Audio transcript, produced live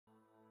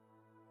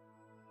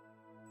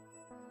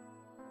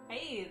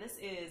Hey, this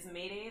is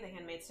Mayday, the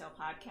Handmaid's Tale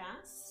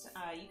podcast.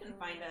 You can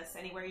find us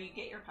anywhere you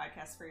get your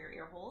podcasts for your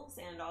ear holes,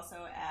 and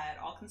also at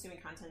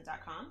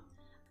allconsumingcontent.com.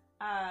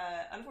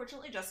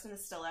 Unfortunately, Justin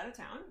is still out of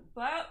town,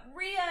 but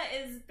Rhea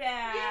is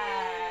back!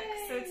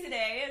 Yay! So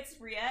today it's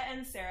Rhea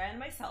and Sarah and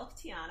myself,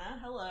 Tiana.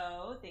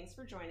 Hello, thanks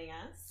for joining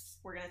us.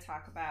 We're going to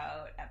talk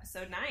about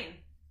episode 9.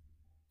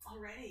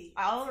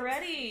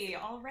 Already,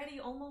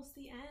 almost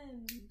the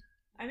end.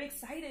 I'm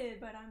excited,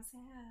 but I'm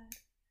sad.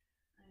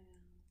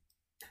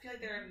 I feel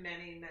like there are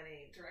many,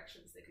 many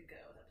directions they could go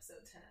with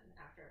episode 10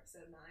 after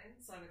episode 9,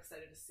 so I'm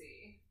excited to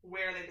see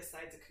where they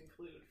decide to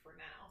conclude for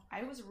now.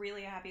 I was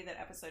really happy that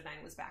episode 9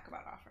 was back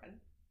about Offred.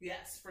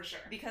 Yes, for sure.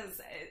 Because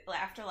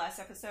after last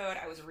episode,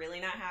 I was really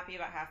not happy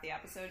about half the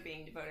episode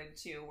being devoted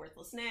to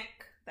Worthless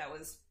Nick. That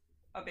was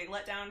a big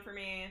letdown for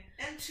me.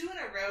 And 2 in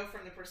a row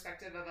from the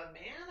perspective of a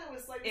man, I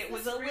was like, it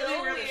was a really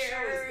little where weird. The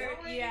show is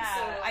going? Yeah,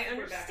 so I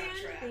we're back on understand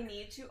track. they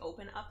need to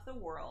open up the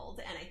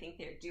world, and I think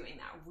they're doing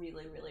that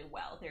really, really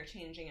well. They're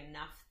changing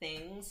enough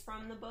things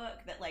from the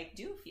book that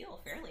do feel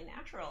fairly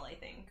natural, I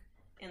think,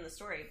 in the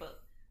story. But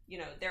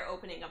they're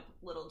opening up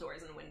little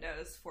doors and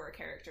windows for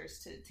characters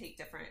to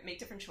make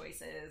different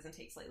choices and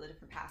take slightly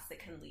different paths that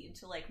can lead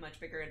to much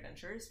bigger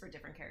adventures for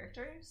different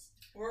characters.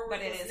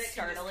 But it is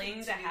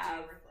startling to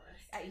have.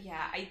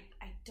 I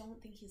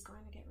don't think he's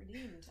going to get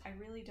redeemed. I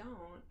really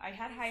don't. I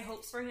had high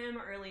hopes for him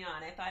early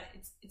on. I thought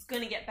it's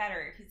going to get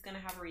better. He's going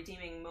to have a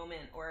redeeming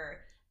moment or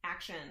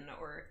action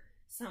or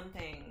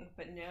something.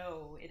 But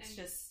no, he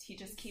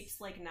just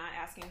keeps not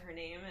asking her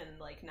name and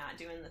not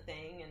doing the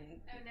thing. And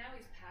now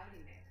he's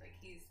pouting it.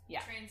 He's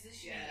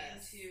transitioning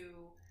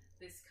into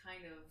this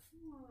kind of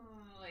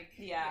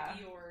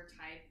Eeyore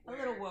type. A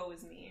little woe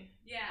is me.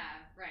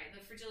 Yeah, right.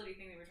 The fragility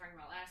thing that we were talking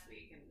about last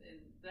week,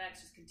 and that's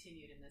just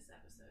continued in this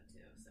episode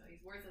too. So he's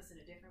worthless in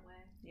a different way.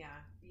 Yeah.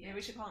 Maybe we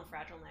should call him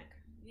Fragile Nick.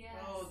 Yes.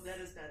 Oh, that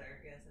is better.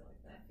 Yes, I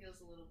like that. That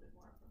feels a little bit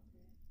more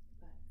appropriate.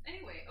 But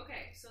anyway,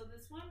 okay. So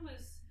this one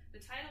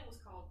the title was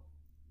called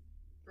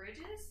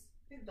Bridges?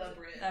 The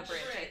Bridge. The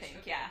Bridge, I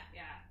think. Okay.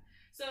 Yeah.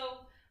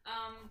 So,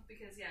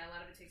 because a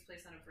lot of it takes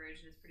place on a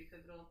bridge and it's pretty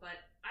pivotal.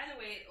 But either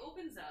way, it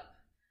opens up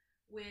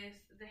with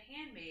the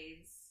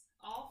handmaids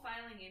all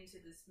filing into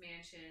this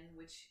mansion,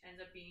 which ends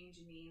up being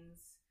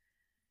Janine's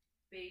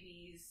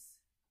baby's,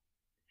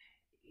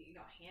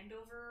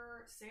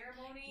 handover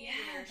ceremony.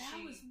 Yeah,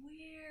 that was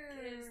weird.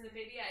 Gives the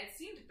baby, it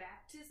seemed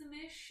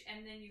baptism-ish,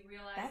 and then you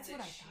realize that's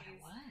that what I thought it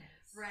was.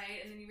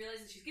 Right, and then you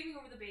realize that she's giving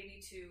over the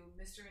baby to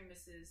Mr. and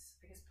Mrs.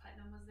 I guess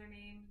Putnam was their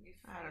name.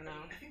 I don't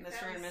know.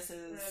 Mr. and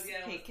Mrs.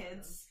 Cake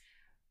Kids.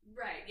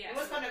 Right, yeah. It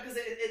was fun because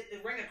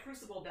it rang a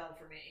crucible bell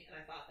for me, and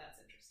I thought that's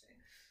interesting.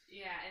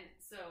 Yeah, and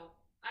so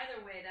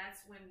either way,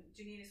 that's when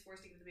Janine is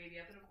forced to give the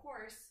baby up, and of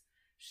course,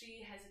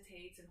 she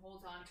hesitates and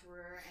holds on to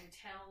her and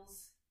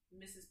tells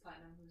Mrs.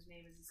 Putnam, whose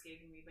name is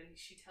escaping me, but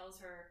she tells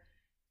her,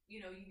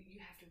 you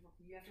have to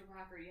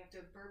rock her, you have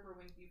to burp her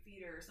when you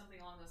feed her, or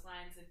something along those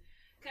lines, and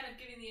kind of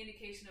giving the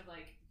indication of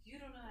you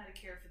don't know how to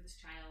care for this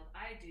child,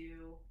 I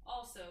do.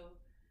 Also,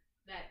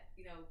 that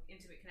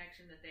intimate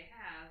connection that they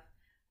have,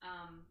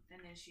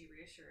 and then she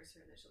reassures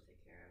her that she'll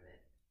take care of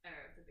it,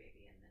 or of the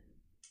baby, and then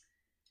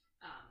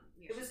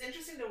it was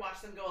interesting to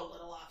watch them go a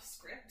little off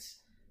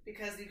script.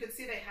 Because you could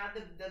see they had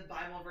the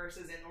Bible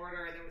verses in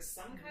order. There was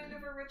some kind of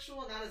a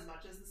ritual, not as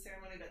much as the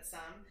ceremony, but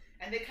some.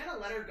 And they kind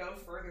of let her go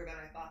further than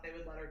I thought they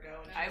would let her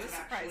go. I was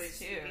surprised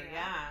too,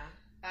 yeah.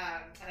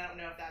 And I don't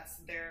know if that's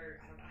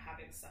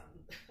having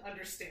some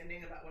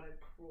understanding about what a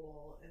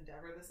cruel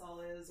endeavor this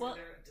all is, or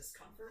their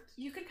discomfort.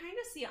 You could kind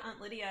of see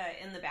Aunt Lydia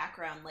in the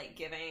background,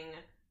 giving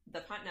the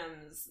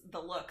Putnams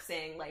the look,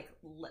 saying,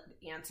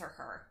 answer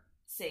her.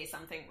 Say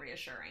something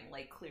reassuring.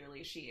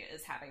 Clearly she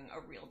is having a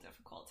real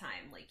difficult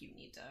time.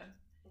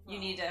 You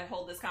need to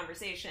hold this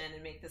conversation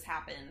and make this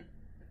happen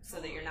so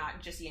that you're not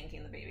just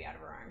yanking the baby out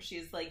of her arms.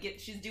 She's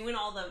she's doing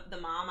all the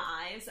mom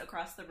eyes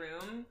across the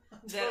room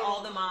that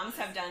all the moms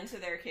have done to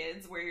their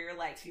kids, where you're you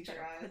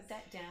better put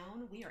that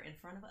down. We are in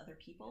front of other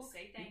people.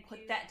 Say thank you.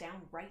 Put that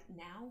down right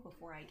now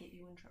before I get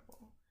you in trouble.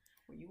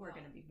 You are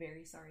going to be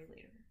very sorry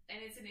later.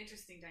 And it's an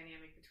interesting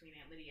dynamic between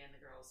Aunt Lydia and the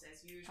girls,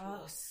 as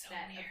usual. Oh, so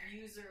that weird.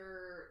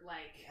 Abuser,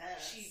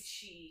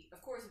 she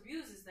of course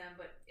abuses them,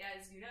 but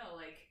as you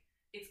know,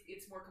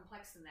 it's more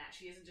complex than that.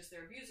 She isn't just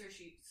their abuser.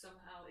 She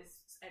somehow is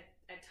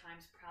at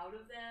times proud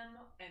of them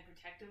and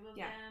protective of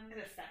them. And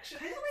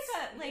affectionate. Kind of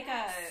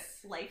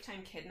a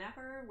lifetime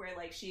kidnapper, where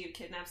she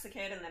kidnaps the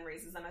kid and then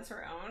raises them as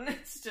her own.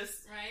 It's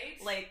just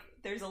right.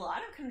 There's a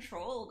lot of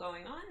control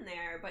going on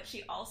there, but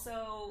she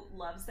also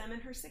loves them in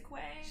her sick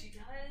way. She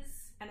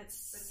does. And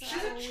it's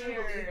she's a true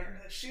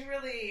believer. She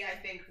really, I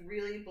think,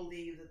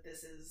 believes that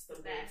this is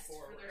the way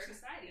forward for their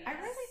society. Yes. I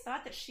really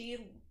thought that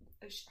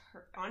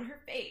on her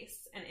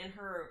face and in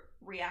her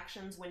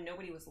reactions when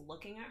nobody was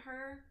looking at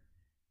her,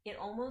 it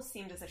almost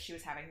seemed as if she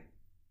was having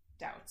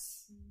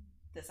doubts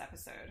this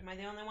episode. Am I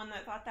the only one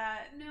that thought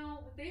that?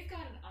 No, they've got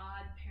an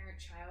odd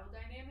parent-child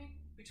dynamic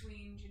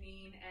between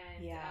Janine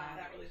and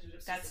that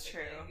relationship. That's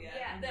true.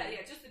 Yeah,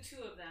 just the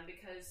two of them,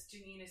 because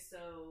Janine is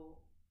so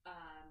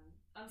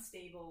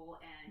unstable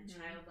and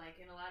childlike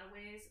in a lot of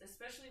ways,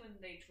 especially when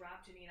they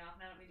drop Janine off.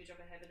 And I don't mean to jump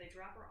ahead, but they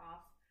drop her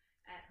off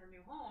at her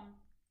new home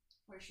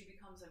where she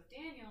becomes of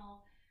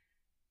Daniel.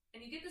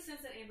 And you get the sense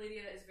that Aunt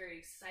Lydia is very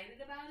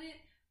excited about it.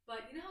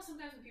 But you know how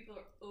sometimes when people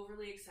are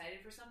overly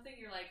excited for something,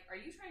 you're like, are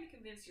you trying to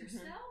convince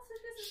yourself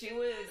that this is She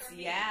was,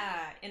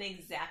 in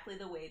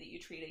exactly the way that you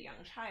treat a young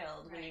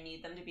child when you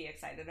need them to be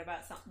excited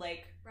about something.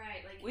 Like,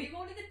 you're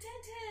going to the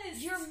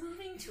dentist. You're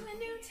moving to a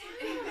new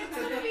town. It's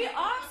going to be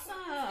awesome.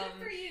 Good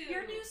for you.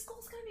 Your new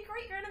school's going to be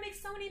great. You're going to make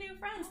so many new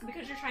friends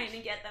because you're trying to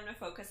get them to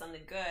focus on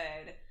the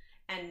good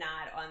and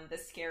not on the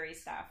scary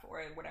stuff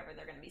or whatever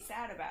they're going to be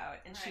sad about.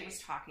 And she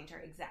was talking to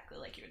her exactly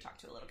like you would talk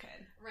to a little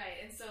kid.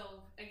 Right. And so,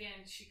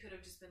 again, she could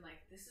have just been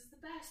like, this is the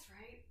best,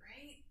 right?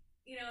 Right?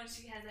 You know, and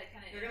she has that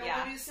kind of... They're going to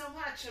love you so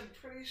much, I'm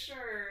pretty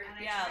sure.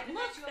 And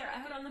look, they're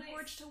out on the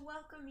porch to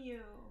welcome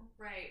you.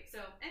 Right.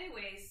 So,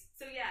 anyways,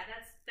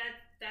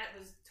 that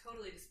was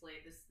totally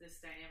displayed, this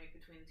dynamic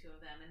between the two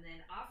of them. And then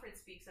Offred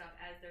speaks up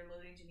as they're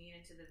loading Janine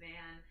into the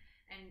van,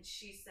 and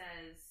she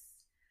says,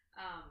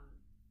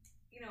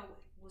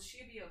 will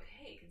she be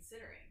okay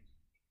considering?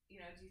 Do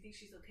you think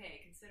she's okay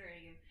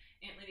considering? And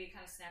Aunt Lydia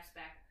kind of snaps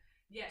back,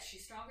 yes,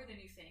 she's stronger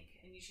than you think,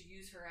 and you should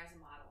use her as a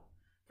model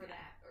for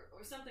that,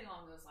 or something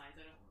along those lines.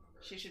 I don't remember.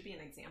 She should be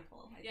an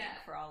example, I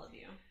think, for all of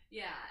you.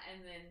 Yeah,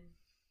 and then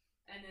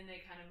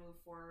they kind of move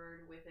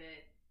forward with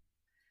it,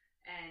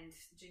 and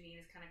Janine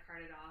is kind of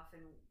carted off,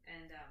 and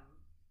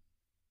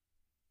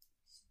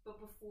but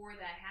before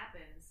that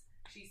happens,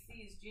 she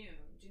sees June.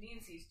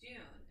 Janine sees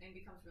June and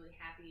becomes really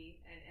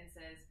happy and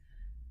says,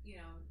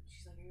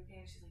 she's like, are you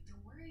okay? And she's like,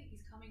 don't worry,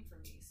 he's coming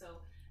for me.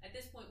 So at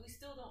this point, we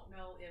still don't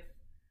know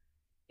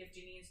if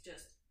Janine's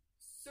just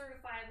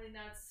certifiably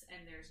nuts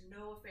and there's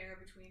no affair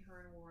between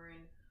her and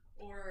Warren,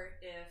 or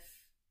if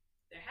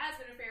there has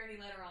been an affair and he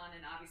let her on,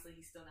 and obviously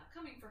he's still not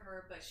coming for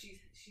her, but she's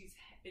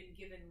been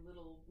given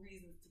little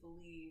reasons to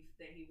believe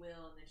that he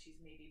will, and then she's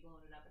maybe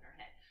blown it up in her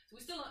head. So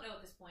we still don't know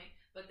at this point,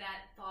 but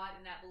that thought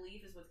and that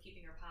belief is what's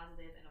keeping her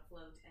positive and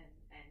afloat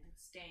and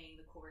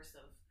staying the course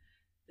of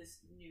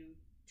this new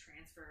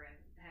transfer and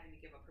having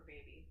to give up her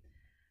baby.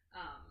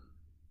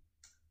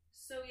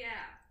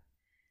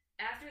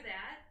 After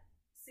that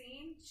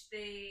scene,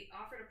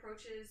 Offred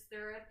approaches.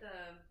 They're at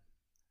the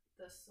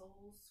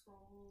Soul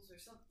Scrolls or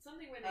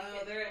something where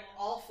they're at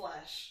All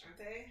Flesh, aren't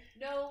they?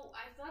 No,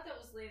 I thought that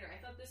was later. I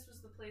thought this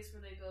was the place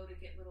where they go to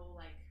get little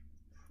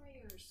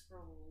prayer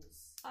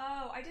scrolls.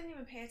 Oh, I didn't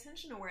even pay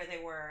attention to where they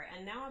were,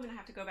 and now I'm gonna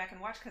have to go back and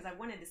watch because I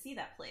wanted to see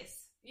that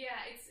place.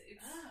 Yeah, it's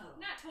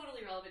not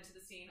totally relevant to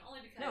the scene,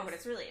 only because... No, but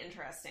it's really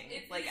interesting.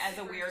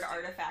 As a weird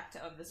artifact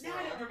of this world.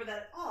 I don't remember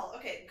that at all.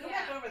 Okay, go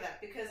back over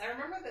that, because I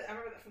remember that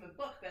from the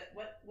book, but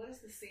what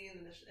is the scene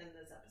in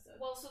this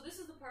episode? Well, so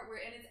this is the part where,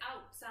 and it's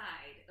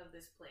outside of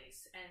this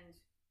place, and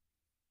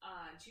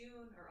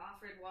June, or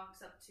Offred,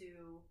 walks up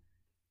to...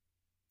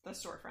 the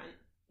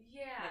storefront.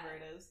 Yeah. Whatever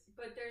it is.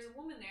 But there's a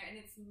woman there, and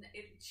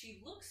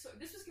she looks...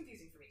 This was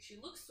confusing for me. She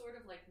looks sort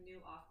of like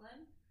New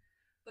Auckland,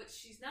 but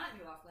she's not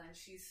New Auckland.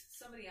 She's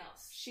somebody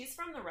else. She's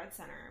from the Red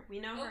Center. We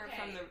know her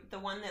from the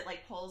one that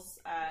pulls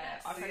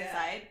off to the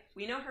side.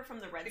 We know her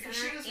from the Red Center. Because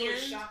she was really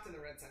shocked in the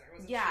Red Center,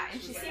 wasn't she? Yeah,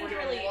 and she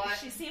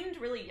seemed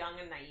really young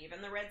and naive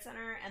in the Red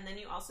Center. And then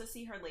you also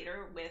see her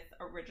later with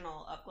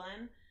original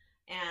Upglen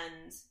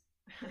and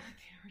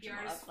the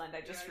original Upglen. I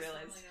just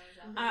realized.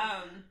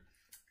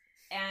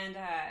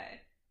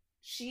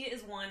 She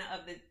is one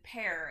of the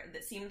pair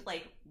that seemed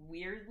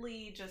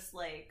weirdly just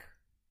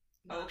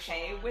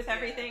okay with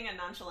everything and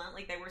nonchalant,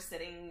 they were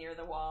sitting near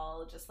the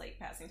wall just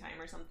passing time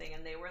or something,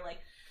 and they were like,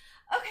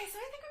 okay, so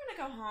I think I'm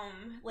gonna go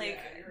home,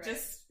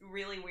 just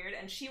really weird.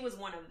 And she was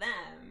one of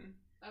them,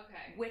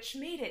 which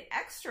made it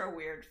extra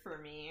weird for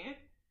me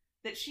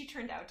that she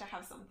turned out to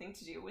have something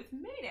to do with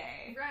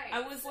Mayday. Right.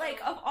 I was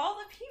of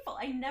all the people,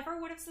 I never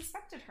would have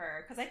suspected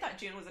her, because I thought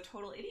June was a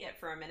total idiot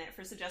for a minute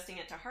for suggesting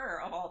it to her,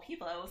 of all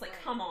people. I was like,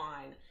 come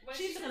on. Well,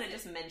 she's going to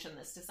just mention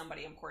this to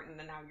somebody important,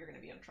 and now you're going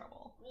to be in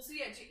trouble. Well, so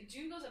yeah,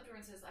 June goes up to her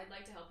and says, I'd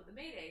like to help with the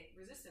Mayday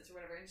resistance or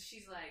whatever, and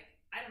she's like,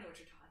 I don't know what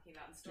you're talking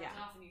about, and storms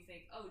off, and you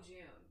think, oh,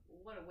 June,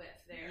 what a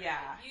whiff there.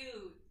 Yeah.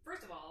 You,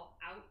 first of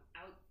all, out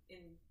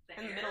in the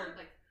air, middle.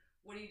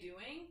 What are you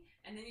doing?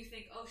 And then you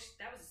think, oh,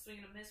 that was a swing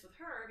and a miss with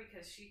her,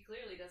 because she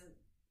clearly doesn't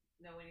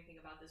know anything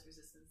about this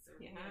resistance or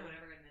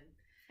whatever.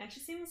 And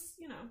she seems,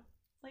 kind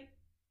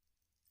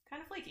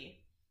of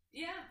flaky.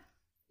 Yeah.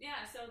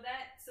 So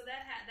that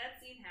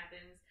scene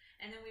happens,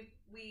 and then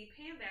we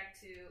pan back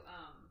to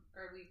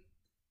we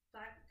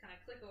kind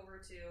of click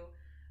over to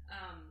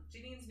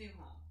Janine's new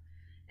home.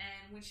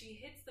 And when she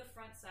hits the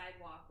front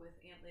sidewalk with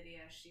Aunt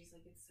Lydia, she's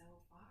like, it's so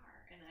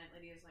far. And Aunt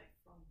Lydia's like,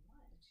 from what?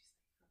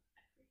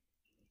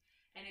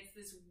 And it's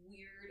this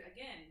weird,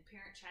 again,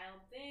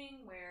 parent-child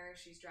thing where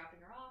she's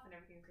dropping her off and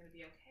everything's going to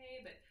be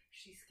okay, but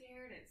she's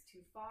scared and it's too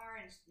far,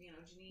 and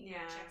Janine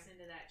checks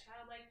into that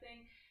childlike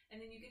thing.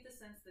 And then you get the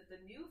sense that the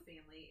new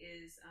family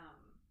is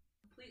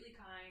completely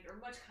kind,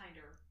 or much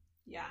kinder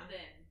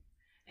than.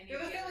 And They're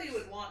the family you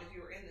would want if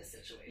you were in this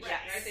situation,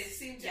 Yes. right? They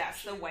seem to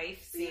the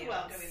wife be seems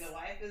welcoming. The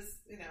wife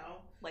is,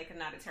 like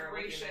not a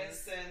terrible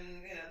gracious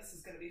human. and, this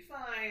is going to be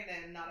fine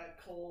and not a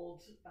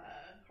cold,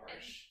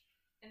 harsh.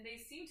 And they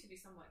seem to be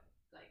somewhat,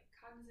 like,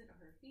 cognizant of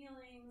her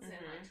feelings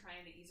and, like,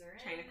 trying to ease her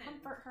in. Trying to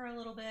comfort her a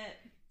little bit.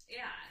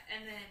 Yeah,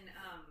 and then...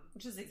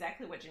 which is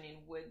exactly what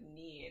Janine would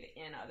need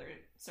in other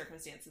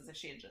circumstances if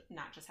she had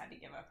not just had to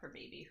give up her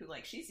baby, who,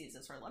 like, she sees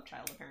as her love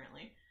child,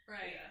 apparently.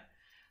 Right. Yeah.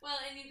 Well,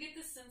 and you get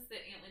the sense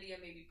that Aunt Lydia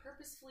maybe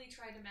purposefully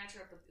tried to match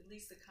her up with at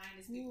least the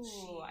kindest people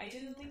she knew. I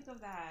didn't think of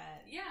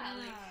that. Yeah,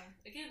 like,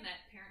 again,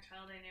 that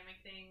parent-child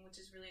dynamic thing,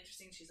 which is really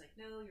interesting. She's like,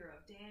 no, you're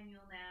of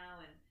Daniel now,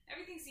 and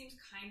everything seems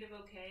kind of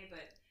okay,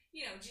 but,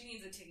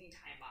 Janine's a ticking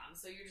time bomb,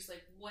 so you're just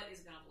like, what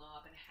is going to blow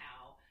up and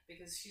how?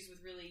 Because she's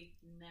with really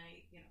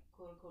nice,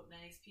 quote-unquote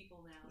nice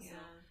people now, so...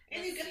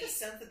 And you get the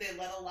sense that they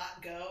let a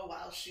lot go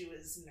while she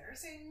was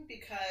nursing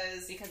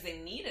because they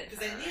needed her.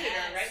 Because they needed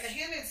her, right? And the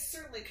handmaid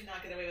certainly could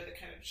not get away with the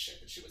kind of shit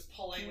that she was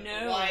pulling with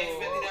the No. wife.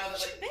 And,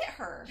 she bit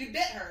her. She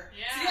bit her.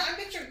 Yeah. So, I'm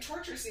picturing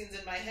torture scenes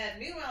in my head.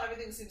 Meanwhile,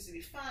 everything seems to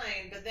be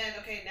fine. But then,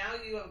 okay,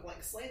 now you have a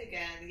blank slate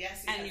again.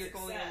 Yes, you and you're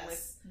success. going in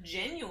with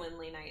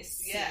genuinely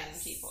nice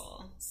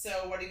people.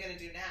 So what are you going to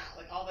do now?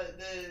 Like all the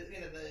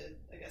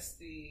I guess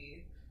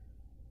the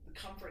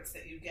comforts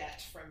that you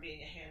get from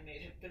being a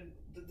handmaid have been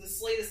the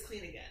slate is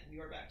clean again.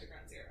 You are back to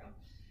ground zero.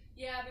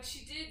 Yeah, but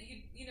she did,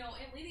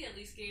 Aunt Lydia at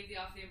least gave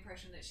off the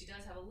impression that she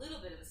does have a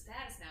little bit of a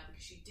status now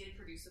because she did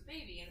produce a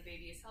baby and the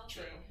baby is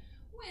healthy. True.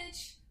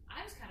 Which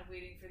I was kind of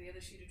waiting for the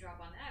other shoe to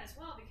drop on that as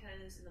well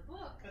because in the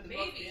book, the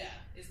baby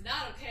is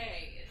not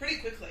okay.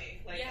 Pretty quickly,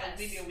 like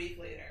maybe a week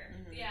later.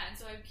 Mm-hmm. Yeah, and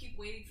so I keep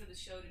waiting for the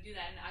show to do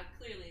that, and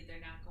clearly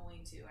they're not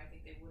going to. I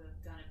think they would have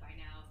done it by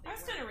now. I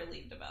was kind of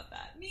relieved about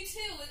that. Me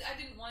too. I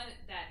didn't want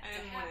that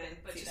to happen,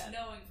 but just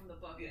knowing from the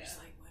book, you're just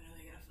like, when are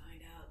they going to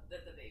find out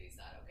that the baby's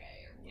not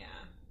okay, or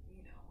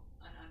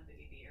an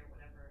unbaby or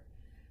whatever.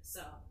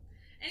 So,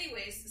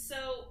 anyways,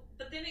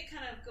 but then it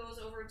kind of goes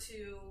over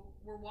to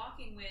we're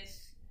walking with,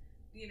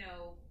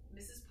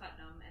 Mrs.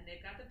 Putnam, and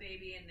they've got the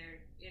baby, and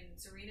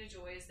Serena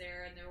Joy is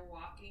there, and they're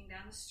walking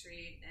down the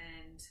street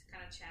and kind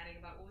of chatting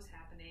about what was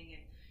happening,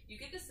 and you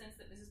get the sense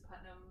that Mrs.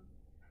 Putnam,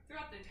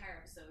 throughout the entire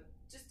episode,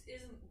 just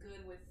isn't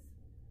good with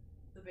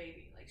the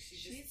baby. Like she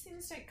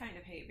seems to kind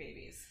of hate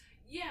babies.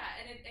 Yeah,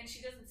 and she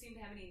doesn't seem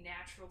to have any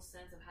natural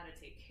sense of how to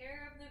take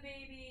care of the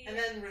baby. And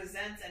then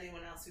resents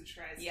anyone else who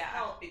tries to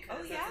help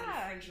because that's an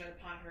infringement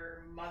upon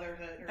her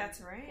motherhood.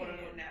 That's right.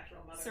 Quote-unquote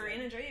natural motherhood.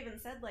 Serena Joy even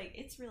said, like,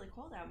 it's really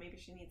cold out. Maybe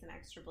she needs an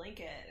extra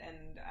blanket.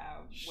 And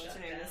what's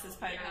her name? Mrs.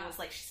 Putnam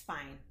was like, she's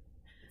fine.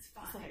 It's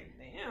fine. It's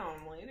like,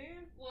 damn, lady.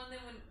 Well, and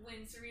then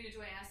when Serena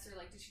Joy asked her,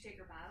 like, did she take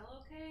her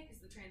bottle okay? Because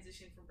the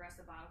transition from breast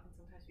to bottle can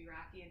sometimes be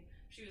rocky. And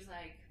she was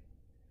like,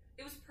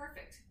 it was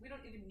perfect. We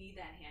don't even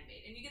need that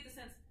handmaid. And you get the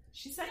sense...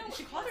 She said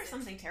she called her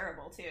something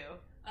terrible too.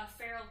 A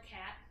feral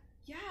cat.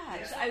 Yeah,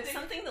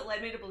 something that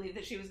led me to believe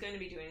that she was going to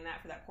be doing that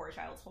for that poor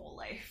child's whole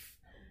life.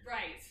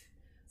 Right.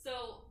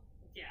 So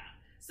yeah.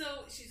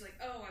 So she's like,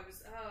 I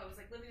was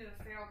like living with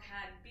a feral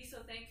cat, and be so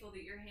thankful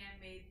that your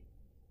handmaid,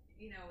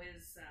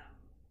 is.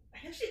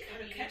 I guess she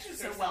kind of catches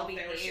so herself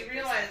there. She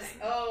realized,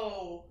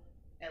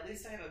 at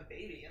least I have a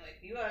baby. Like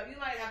you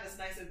might have this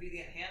nice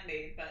obedient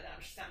handmaid, but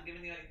she's not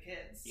giving you any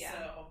kids. Yeah.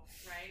 So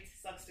right.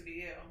 Sucks to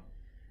be you.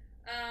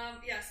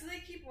 So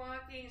they keep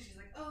walking, and she's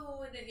like,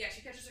 and then,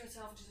 she catches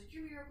herself, and she's like,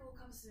 your miracle will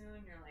come soon,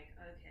 and you're like,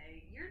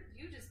 okay,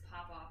 you just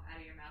pop off out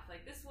of your mouth.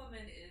 Like, this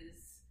woman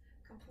is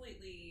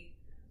completely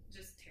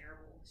just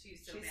terrible. She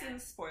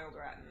seems spoiled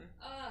rotten.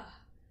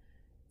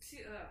 To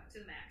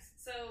the max.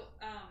 So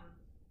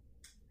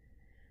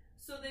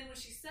then when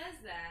she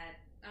says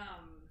that,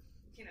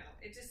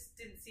 it just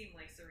didn't seem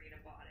like Serena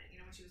bought it.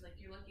 When she was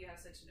like, you're lucky you have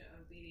such an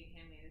obedient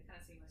handmaid, it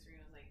kind of seemed like Serena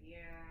was like,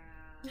 yeah.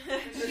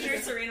 I'm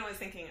sure Serena was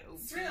thinking,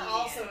 Serena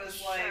also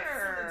is like,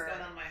 something's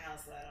going on in my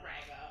house that I don't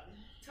know about.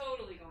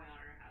 Totally going on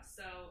in her house.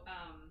 So,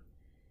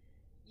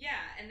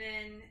 and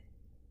then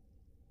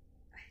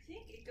I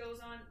think it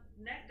goes on.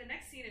 The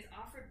next scene is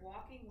Offred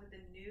walking with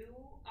the new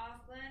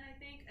Offglen, I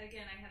think.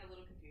 Again, I had a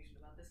little confusion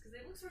about this because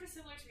they look sort of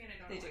similar to me, and I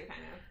don't know. They do,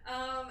 kind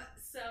of.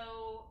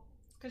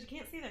 Because you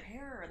can't see their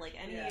hair or, like,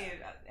 anything.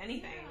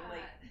 Yeah.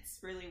 Like, it's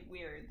really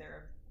weird.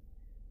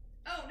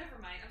 Oh, never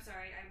mind. I'm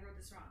sorry. I wrote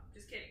this wrong.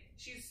 Just kidding.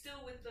 She's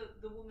still with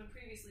the woman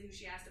previously who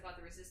she asked about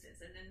the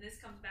resistance. And then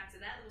this comes back to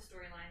that little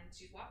storyline.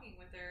 She's walking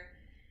with her,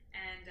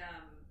 and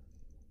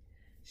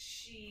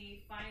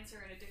she finds her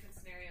in a different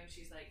scenario, and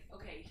she's like,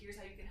 okay, here's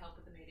how you can help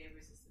with the Mayday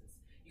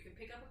resistance. You can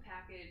pick up a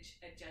package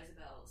at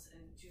Jezebel's.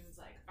 And June's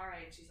like, all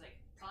right. And she's like,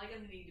 probably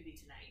going to need to be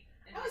tonight.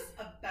 And I was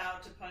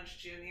about to punch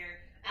June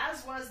here,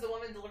 as was the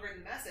woman delivering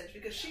the message,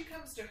 because she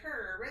comes to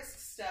her,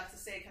 risks stuff to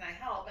say, can I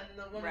help? And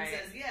the woman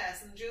says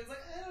yes, and June's like,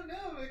 I don't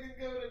know if I can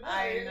go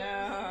tonight. I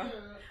know.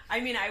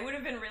 I mean, I would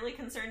have been really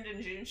concerned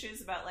in June's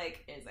shoes about,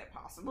 like, is it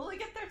possible to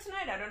get there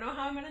tonight? I don't know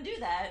how I'm going to do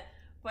that.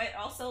 But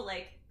also,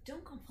 like,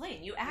 don't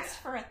complain. You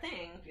asked for a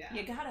thing. Yeah.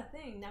 You got a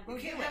thing. Now go do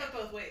it. You can't have it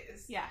both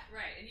ways. Yeah.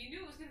 Right, and you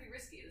knew it was going to be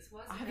risky. This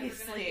wasn't Obviously.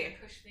 ever going to be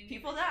a cush thing.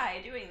 People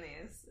die doing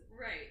these.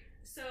 Right.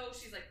 So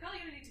she's like, probably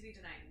going to need to be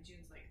tonight. And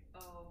June's like,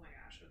 oh my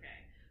gosh,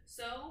 okay.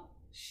 So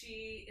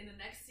she, in the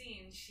next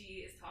scene,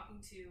 she is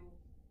talking to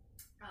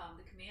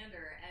the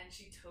commander, and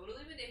she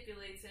totally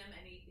manipulates him,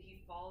 and he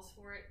falls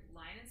for it,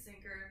 line and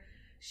sinker.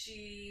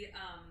 She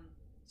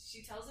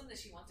tells him that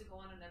she wants to go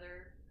on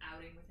another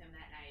outing with him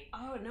that night.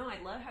 Oh, no,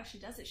 I love how she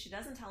does it. She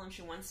doesn't tell him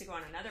she wants to go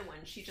on another one.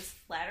 She just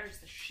flatters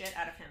the shit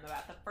out of him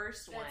about the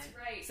first one. That's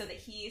right. So that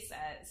he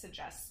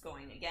suggests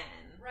going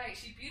again. Right,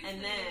 she beautifully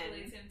And then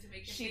manipulates him to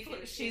make him think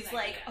it was she's his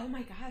like, idea. oh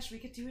my gosh, we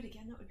could do it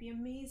again. That would be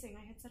amazing.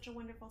 I had such a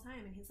wonderful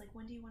time. And he's like,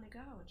 when do you want to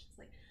go? And she's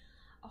like,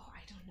 oh,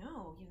 I don't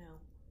know,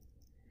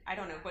 I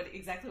don't know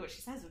exactly what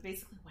she says, but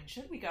basically, when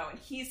should we go? And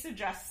he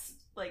suggests,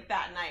 like,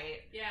 that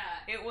night. Yeah.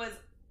 It was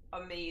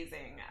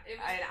amazing.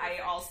 I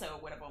also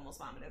would have almost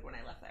vomited when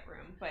I left that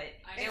room, but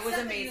it was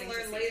amazing. You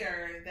learn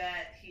later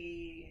that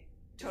he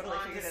totally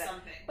figured it out.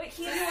 Something. But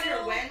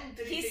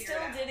he still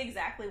did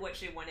exactly what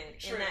she wanted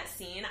in that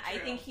scene. True. I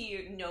think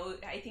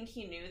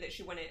he knew that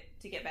she wanted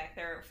to get back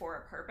there for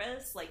a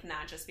purpose, like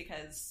not just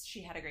because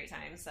she had a great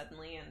time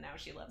suddenly and now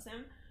she loves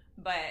him.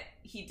 But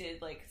he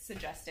did like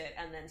suggest it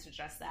and then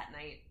suggest that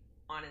night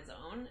on his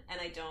own, and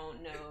I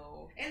don't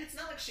know. And it's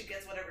not like she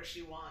gets whatever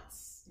she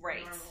wants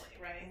normally,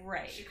 right?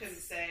 Right. She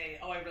couldn't say,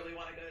 "Oh, I really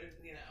want to go to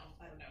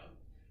I don't know,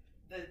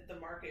 the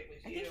market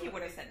with you." I think he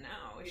would have said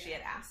no if she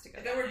had asked to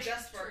go. If it were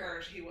just for her,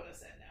 he would have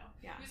said no.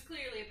 Yeah. It was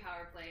clearly a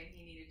power play, and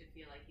he needed to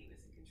feel like he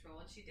was in control,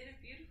 and she did it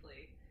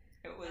beautifully.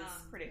 It was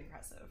pretty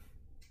impressive.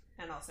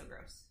 And also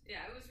gross.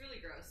 Yeah, it was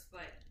really gross,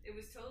 but it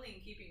was totally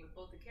in keeping with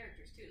both the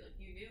characters, too. Like,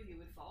 you knew he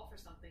would fall for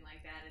something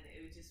like that, and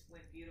it just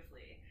went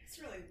beautifully.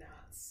 It's really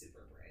not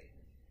super bright.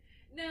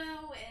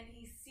 No, and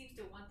he seems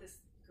to want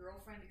this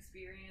girlfriend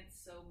experience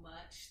so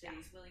much that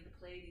he's willing to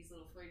play these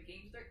little flirty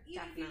games with her.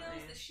 Even if he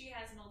knows that she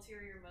has an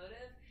ulterior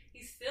motive,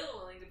 he's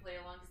still willing to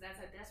play along because that's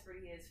how desperate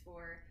he is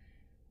for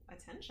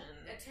attention,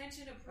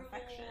 approval,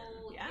 affection.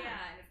 Yeah,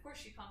 and of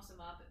course she pumps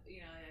him up. Like,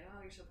 oh,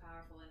 you're so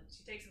powerful, and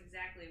she takes him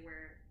exactly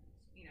where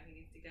he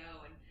needs to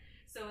go. And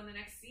so in the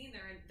next scene,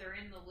 they're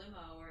in the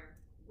limo or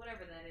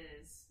whatever that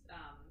is,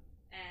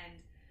 and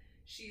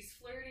she's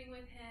flirting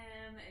with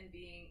him and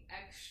being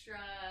extra.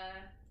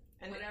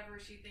 And whatever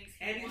she thinks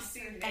he wants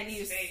her to and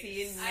you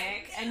see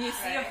Nick, and you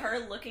see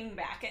her looking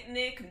back at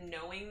Nick,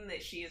 knowing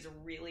that she is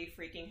really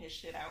freaking his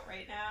shit out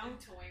right now.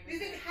 You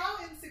think, how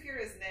insecure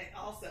is Nick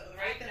also,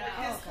 right? That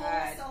his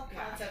whole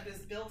self-concept is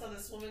built on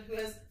this woman who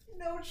has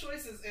no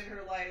choices in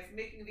her life,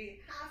 making the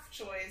half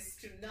choice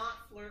to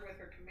not flirt with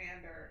her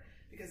commander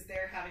because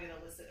they're having an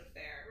illicit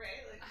affair,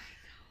 right? Like,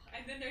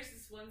 and then there's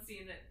this one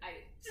scene that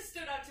just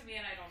stood out to me,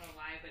 and I don't know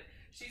why, but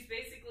she's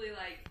basically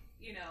like,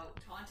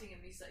 taunting him.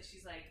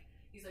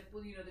 She's like,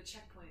 well, the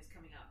checkpoint is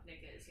coming up.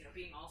 Nick is,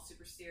 being all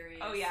super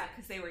serious. Oh yeah,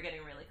 because they were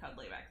getting really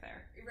cuddly back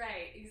there.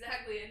 Right,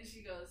 exactly. And she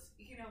goes,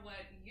 you know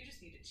what? You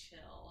just need to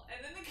chill.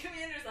 And then the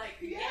commander's like,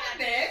 yeah,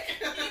 Nick.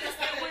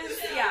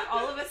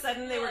 All of a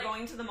sudden they were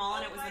going to the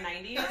mall and it was the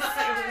 90s.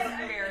 It was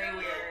very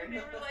weird. They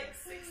were like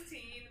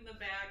 16 in the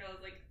back. I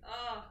was like,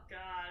 oh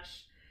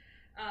gosh.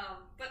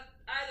 But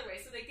either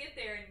way, so they get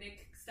there and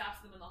Nick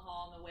stops them in the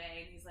hall on the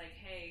way, and he's like,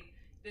 hey,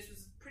 this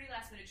was a pretty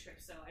last minute trip,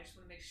 so I just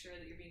want to make sure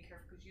that you're being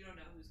careful because you don't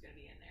know who's going to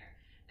be in there.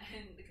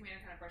 And the commander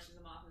kind of brushes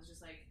him off and is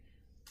just like,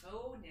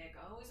 oh, Nick,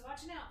 always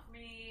watching out for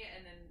me.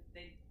 And then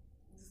they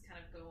just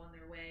kind of go on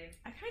their way.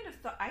 I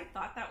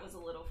thought that was a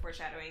little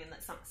foreshadowing, and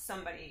that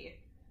somebody,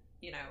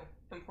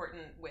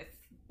 important with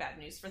bad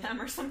news for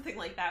them or something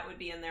like that would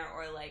be in there,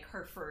 or like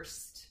her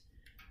first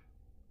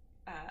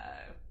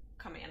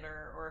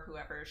commander or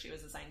whoever she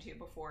was assigned to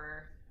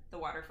before the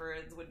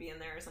Waterfords would be in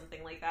there or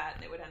something like that,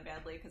 and it would end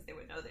badly because they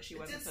would know that she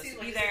wasn't supposed to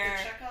be there.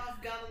 Like the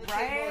Chekhov gun on the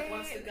table. Like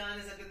once the gun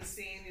is under the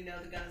scene,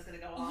 the gun is going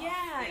to go off.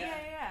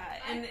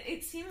 Yeah. And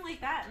it seemed like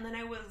that, and then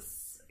I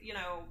was,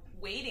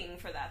 waiting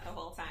for that the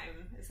whole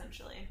time,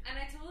 essentially. And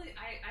I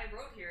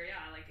wrote here,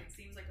 like it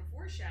seems like a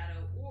foreshadow,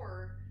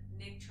 or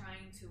Nick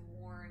trying to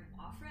warn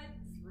Offred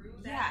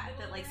through that. Yeah,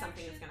 that like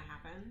something is going to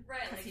happen.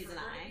 Right, because like he's an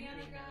eye and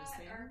he knows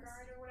things. Or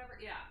guard or whatever.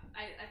 Yeah,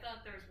 I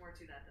thought there was more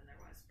to that than there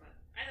was, but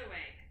either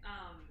way.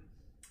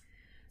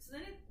 So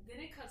then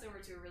it cuts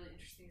over to a really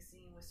interesting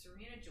scene with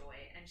Serena Joy,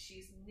 and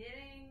she's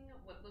knitting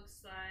what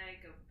looks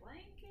like a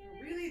blanket.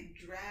 A really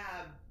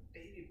drab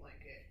baby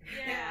blanket.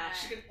 Yeah.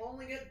 She can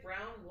only get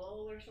brown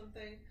wool or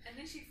something. And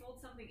then she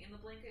folds something in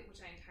the blanket,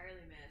 which I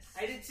entirely missed.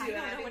 I did too,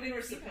 and I think we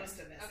were either. supposed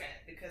to miss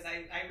it because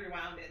I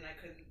rewound it and I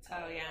couldn't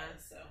tell what it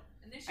was. So.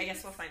 And then I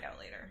guess we'll find out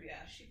later.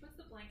 Yeah. She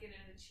puts the blanket in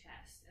a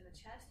chest, and the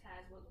chest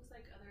has what looks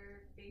like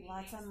other baby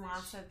lots things.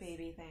 Lots of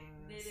baby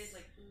things. Knitted,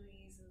 like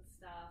booties and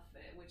stuff,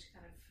 which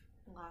kind of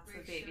lots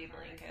of baby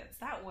blankets.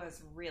 That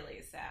was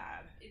really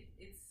sad.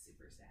 It's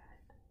super sad.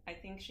 I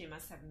think she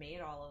must have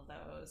made all of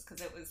those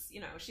because it was,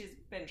 she's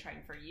been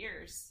trying for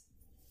years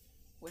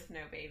with no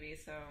baby,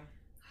 so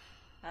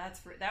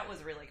that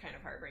was really kind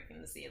of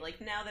heartbreaking to see. Like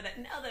now that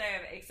I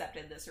have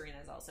accepted that Serena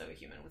is also a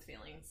human with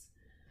feelings.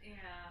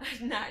 Yeah.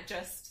 not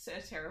just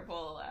a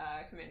terrible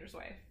commander's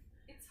wife.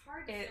 It's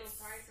hard to feel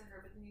sorry for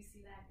her, but then you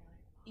see that and you're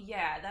like, oh.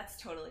 Yeah, that's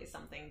totally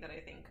something that I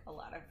think a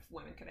lot of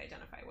women could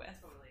identify with.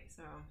 Totally.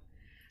 So,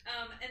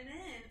 and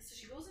then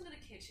she goes into the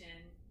kitchen,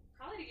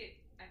 probably to get,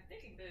 I'm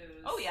thinking,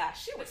 booze. oh yeah,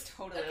 she was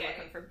totally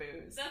looking for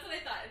booze. That's what I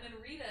thought. And then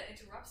Rita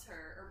interrupts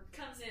her, or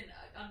comes in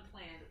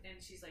unplanned,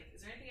 and she's like, "Is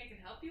there anything I can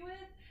help you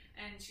with?"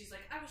 And she's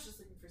like, "I was just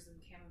looking for some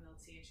chamomile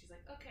tea." And she's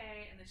like,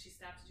 "Okay." And then she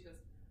stops and she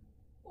goes,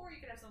 "Or you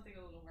could have something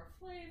a little more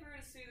flavor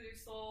to soothe your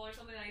soul," or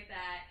something like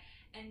that.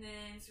 And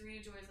then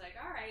Serena Joy's like,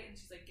 "All right," and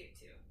she's like, "Get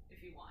to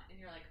if you want."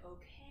 And you're like,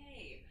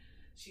 "Okay."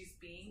 She's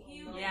being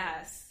human.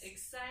 Yes.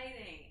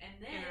 Exciting. And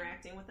then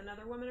interacting with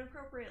another woman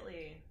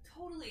appropriately.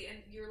 Totally.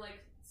 And you're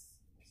like,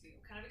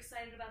 kind of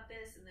excited about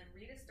this. And then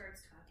Rita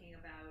starts talking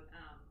about,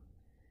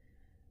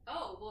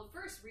 at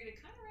first Rita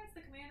kind of rats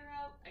the commander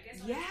out. I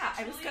guess. Yeah,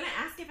 I was going to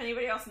ask if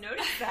anybody else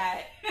noticed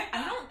that.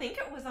 I don't think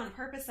it was on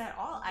purpose at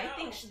all. No.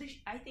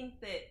 I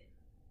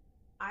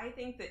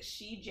think that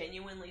she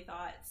genuinely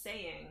thought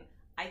saying,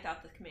 "I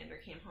thought the commander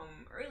came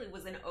home early,"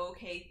 was an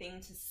okay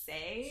thing to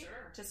say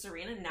to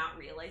Serena, not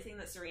realizing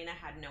that Serena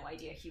had no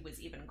idea he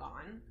was even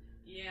gone.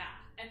 Yeah,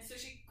 and so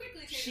she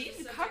quickly changes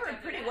She the subject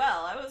covered pretty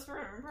well. I was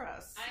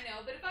impressed. I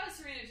know, but if I was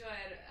Serena Joy,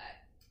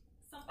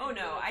 something. Oh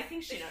no, I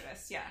think she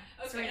noticed. Yeah,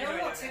 okay. There were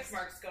little tick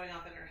marks going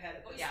off in her head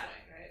at this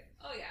point, right?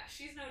 Oh yeah,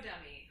 she's no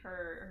dummy.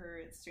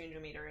 Her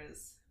strange-o-meter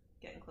is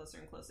getting closer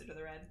and closer to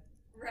the red.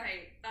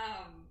 Right.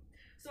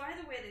 So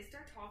either way, they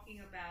start talking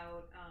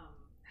about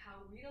how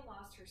Rita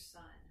lost her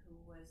son, who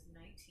was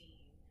 19,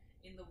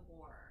 in the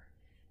war.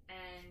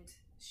 And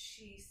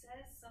she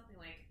says something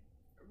like,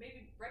 or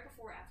maybe right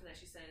before or after that,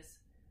 she says,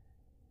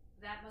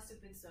 "That must have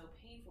been so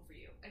painful for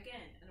you."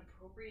 Again, an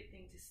appropriate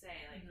thing to say.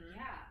 Like,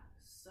 yeah,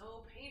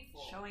 so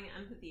painful. Showing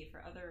empathy for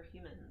other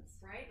humans.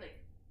 Right?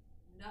 Like,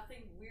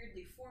 nothing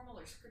weirdly formal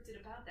or scripted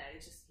about that.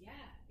 It's just,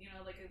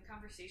 like a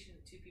conversation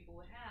that two people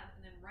would have.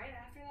 And then right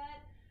after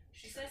that,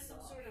 she says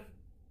some sort of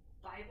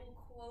Bible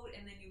quote,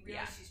 and then you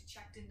realize she's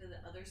checked into the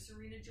other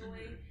Serena Joy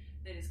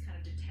that is kind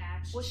of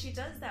detached. Well, she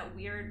does that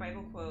weird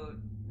Bible quote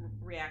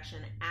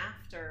reaction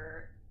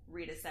after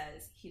Rita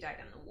says he died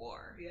in the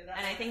war,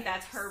 and I think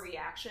that's her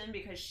reaction,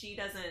 because she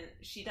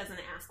doesn't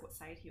ask what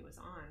side he was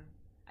on.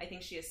 I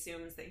think she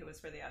assumes that he was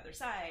for the other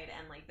side,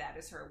 and like that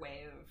is her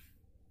way of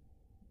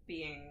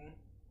being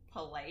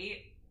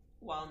polite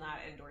while not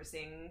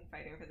endorsing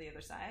fighting for the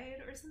other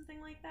side or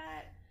something like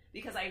that.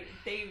 Because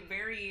they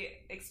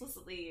very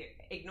explicitly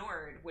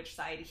ignored which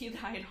side he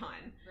died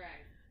on.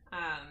 Right.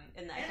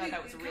 And I thought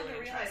that was really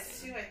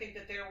interesting. Too, I think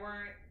that there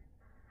were.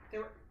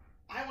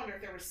 I wonder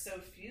if there were so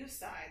few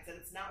sides that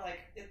it's not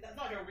like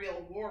a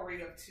real war where you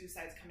have two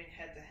sides coming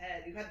head to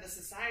head. You had the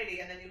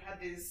society, and then you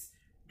had these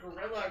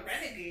guerrilla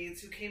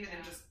renegades who came in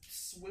and just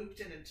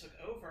swooped in and took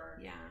over.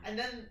 Yeah. And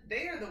then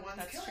they are the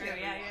ones killing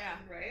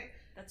everyone, right?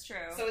 That's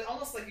true. So it's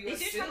almost like they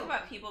do talk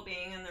about people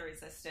being in the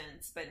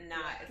resistance, but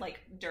not like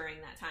during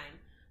that time,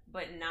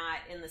 but not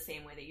in the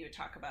same way that you would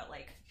talk about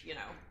like,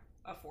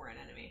 a foreign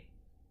enemy.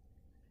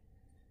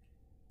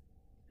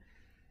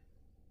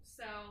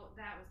 So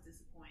that was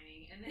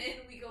disappointing. And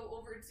then we go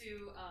over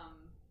to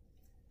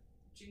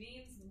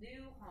Janine's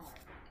new home,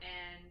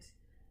 and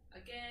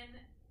again,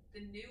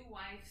 the new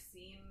wife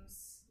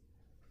seems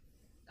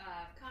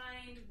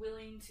kind,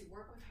 willing to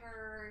work with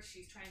her.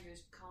 She's trying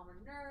to calm her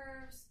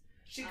nerves.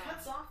 She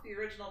cuts off the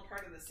original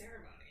part of the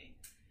ceremony.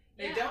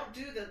 They don't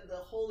do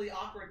the holy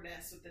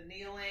awkwardness with the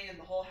kneeling and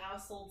the whole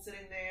household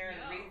sitting there and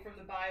reading from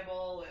the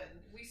Bible. And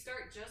we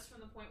start just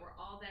from the point where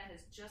all that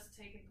has just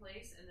taken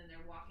place, and then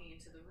they're walking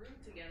into the room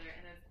together.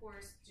 And of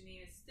course,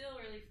 Janine is still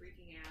really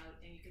freaking out,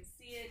 and you can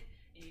see it,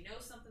 and you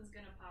know something's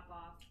going to pop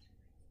off.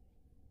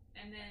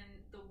 And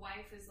then the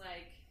wife is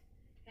like,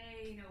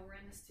 "Hey, we're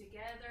in this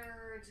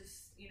together.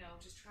 Just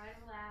try to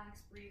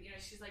relax, breathe."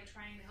 She's like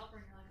trying to help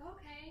her, and you're like,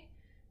 "Okay,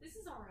 this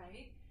is all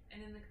right."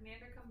 And then the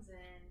commander comes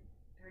in,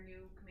 her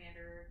new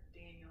commander,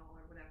 Daniel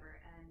or whatever,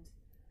 and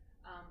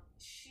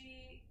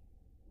she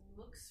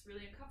looks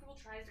really uncomfortable,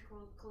 tries to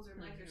close her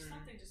legs. There's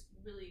something just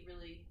really,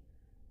 really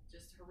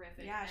just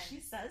horrific. Yeah, and she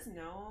says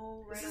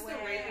no right away. This is the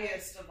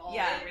rapiest of all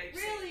the rape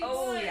scenes.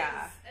 Was.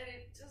 Yeah. And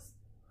it just,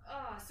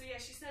 so yeah,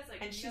 she says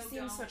like, and she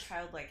seems so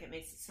childlike, it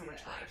makes it so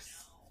much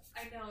worse.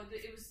 I know,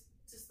 it was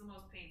just the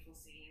most painful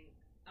scene.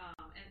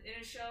 And in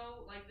a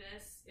show like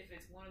this, if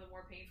it's one of the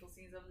more painful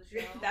scenes of the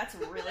show, that's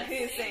really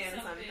saying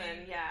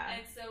something. Yeah.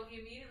 And so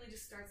he immediately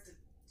just starts to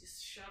just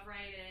shove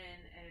right in,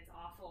 and it's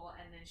awful.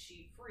 And then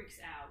she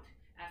freaks out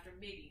after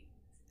maybe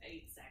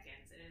 8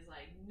 seconds and is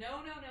like,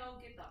 "No,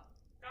 get the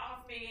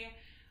off me!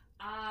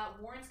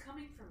 Warren's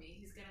coming for me.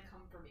 He's gonna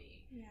come for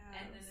me." Yeah.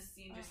 And then the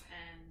scene just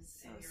ends.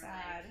 So and you're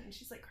sad. Like, and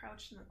she's like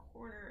crouched in the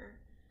corner.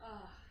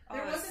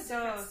 There was a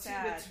difference too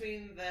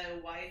between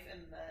the wife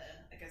and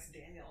I guess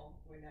Daniel.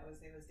 We know his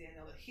name is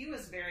Daniel, but he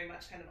was very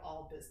much kind of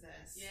all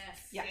business.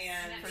 Yes,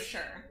 and for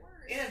sure.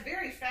 In a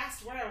very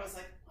fast way, I was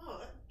like,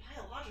 "Oh,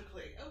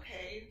 biologically,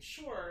 okay,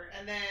 sure,"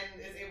 and then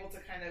is able to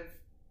kind of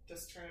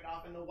just turn it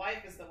off. And the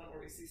wife is the one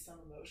where we see some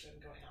emotion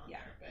going on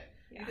there, but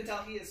you can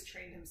tell he has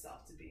trained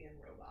himself to be in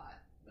robot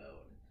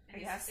mode.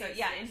 Yeah, so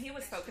and he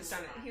was focused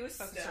on his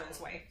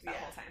wife that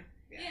whole time.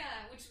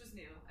 Yeah, which was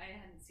new. I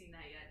hadn't seen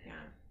that yet in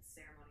the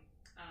ceremony.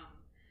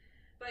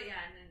 But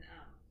yeah, and then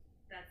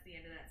that's the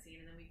end of that scene,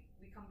 and then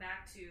we come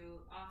back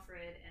to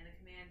Offred and the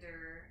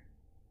commander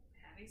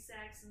having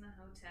sex in the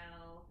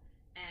hotel,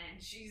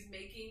 and she's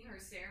making her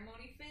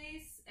ceremony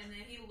face, and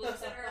then he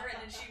looks at her,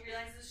 and then she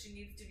realizes she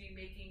needs to be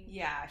making...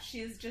 Yeah,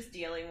 she's just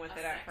dealing with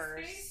it at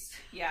first. Face?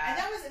 Yeah. And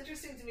that was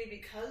interesting to me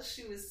because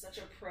she was such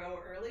a pro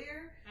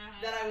earlier,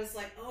 that I was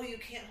like, oh, you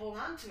can't hold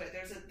on to it.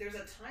 There's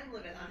a time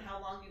limit on how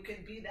long you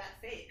can be that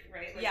fake,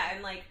 right? Like,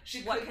 and like,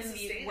 what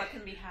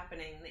can be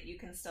happening that you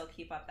can still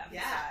keep up that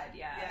facade.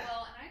 Yeah.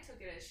 Well, and I took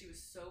it as she was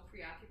so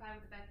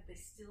preoccupied with the fact that they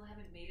still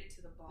haven't made it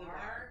to the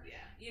bar.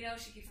 Yeah. You know,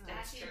 she keeps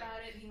asking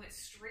about it, and he went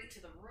straight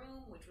to the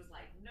room, which was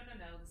like, no,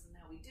 this isn't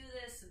how we do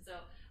this. And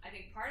so I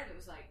think part of it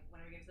was like,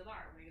 when are we get to the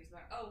bar?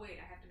 Oh,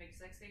 wait, I have to make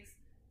sex face?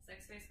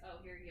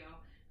 Oh, here you go.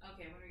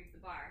 Okay, when are we get to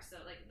the bar?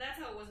 So, like, that's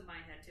how it was in my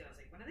head, too. I was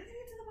like, when are they going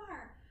to get to the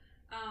bar?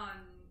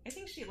 I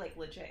think she, like,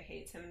 legit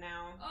hates him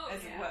now. Oh,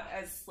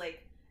 as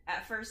like,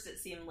 at first it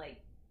seemed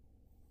like,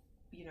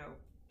 you know,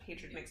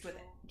 hatred mixed with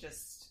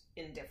just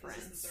indifference.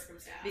 This is the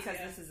circumstance. Because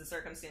this is the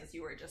circumstance.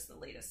 You are just the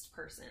latest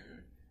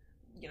person,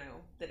 you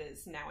know, that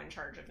is now in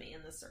charge of me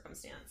in this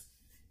circumstance.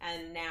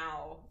 And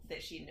now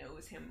that she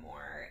knows him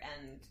more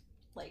and,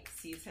 like,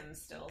 sees him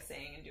still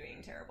saying and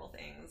doing terrible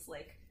things,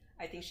 like,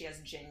 I think she has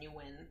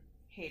genuine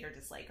hate or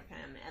dislike of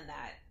him, and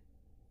that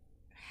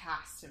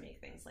has to make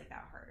things like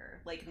that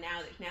harder. Like,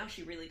 now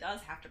she really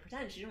does have to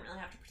pretend. She didn't really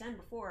have to pretend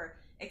before,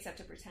 except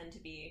to pretend to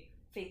be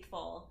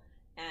faithful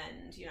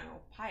and, you know,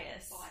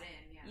 pious. Bought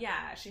in,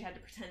 Yeah, she had to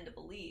pretend to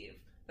believe,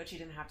 but she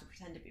didn't have to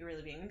pretend to be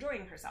really being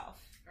enjoying herself.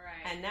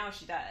 Right. And now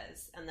she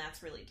does, and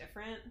that's really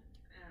different.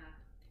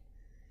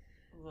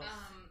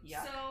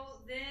 So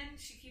then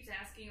she keeps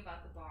asking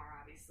about the bar,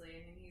 obviously,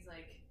 and then he's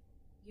like,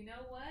 you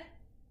know what?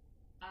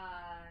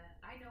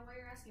 I know why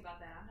you're asking about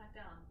that. I'm not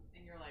done.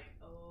 And you're like,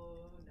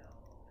 oh no.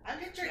 I'm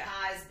picturing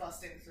eyes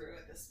busting through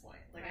at this point.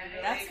 Like, I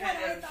really that's what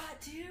I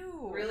thought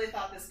too. Really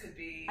thought this could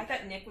be. I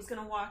thought Nick was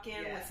gonna walk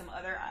in with some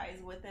other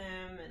eyes with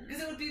him, and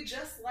because it would be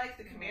just like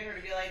the commander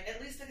to be like,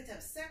 at least I get to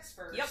have sex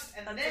first. Yep,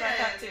 and that's then what I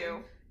thought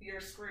too.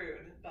 You're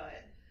screwed,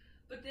 but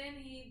then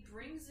he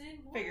brings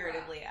in Moira.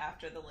 Figuratively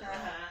after the literal.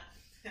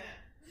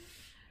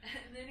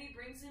 And then he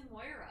brings in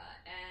Moira,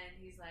 and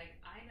he's like,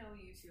 I know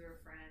you two are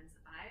friends.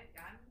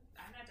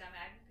 I'm not dumb.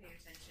 I haven't paid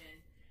attention.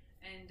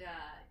 And,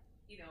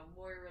 you know,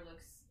 Moira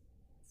looks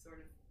sort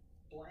of...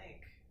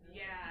 blank.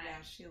 Yeah. Yeah,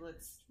 she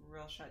looks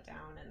real shut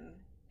down and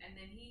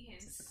then he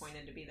hints...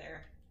 disappointed to be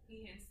there.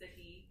 He hints that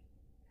he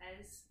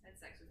has had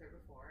sex with her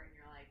before, and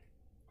you're like,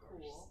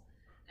 cool.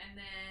 And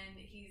then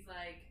he's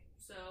like...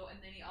 and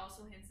then he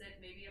also hints at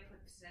maybe a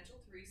potential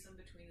threesome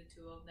between the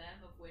two of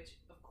them, of which,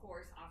 of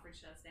course, Offred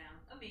shuts down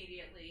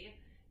immediately.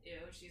 Ew,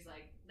 she's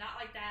like, not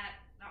like that,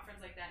 not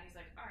friends like that. And he's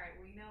like, all right,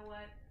 well, you know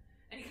what?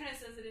 And he kind of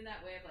says it in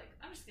that way of like,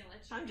 I'm just gonna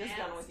let you. I'm just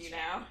done with you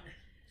now.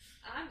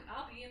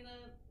 I'll be in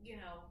the, you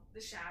know,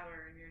 the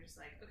shower, and you're just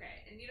like,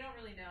 okay. And you don't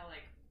really know,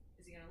 like,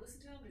 is he gonna listen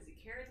to him? Does he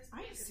care at this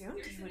point? I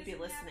assumed he would be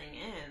listening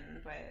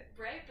in, but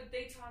right. But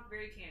they talk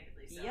very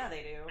candidly. So yeah,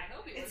 they do. I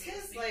hope he. It's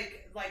his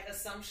like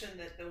assumption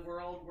that the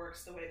world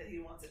works the way that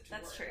he wants it to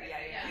work. That's true.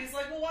 Yeah. He's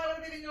like, well, why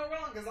would anything go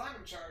wrong? Because I'm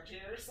in charge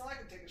here, so I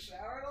can take a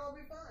shower and it'll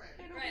be fine.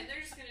 Right.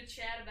 They're just gonna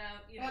chat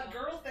about about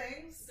girl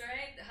things,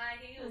 right? The high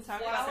heels,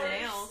 talk about her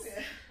nails,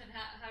 and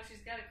how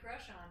she's got a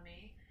crush on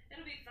me.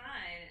 It'll be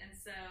fine. And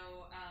so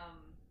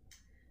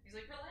he's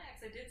like, relax.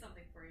 I did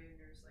something for you, and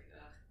you're just like,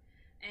 ugh.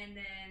 And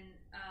then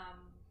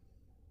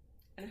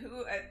and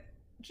who?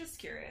 Just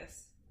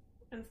curious,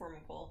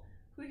 informal.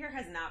 Who here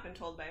has not been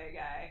told by a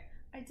guy,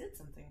 I did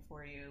something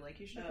for you? Like,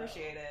 you should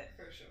appreciate it.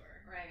 For sure.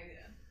 Right.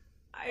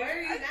 Yeah. Where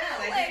are you now?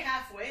 I did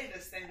halfway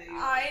this thing that you.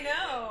 I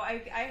know.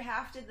 I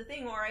half did the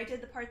thing, or I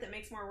did the part that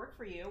makes more work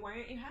for you. Why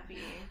aren't you happy?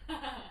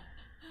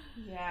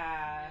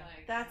 Yeah,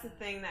 like, that's a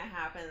thing that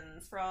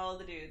happens for all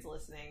the dudes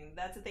listening.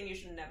 That's a thing you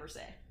should never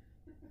say.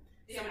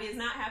 Somebody is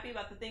not happy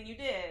about the thing you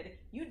did.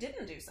 You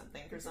didn't do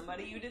something for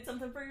somebody. You did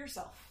something for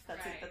yourself.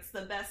 That's it. That's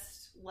the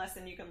best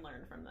lesson you can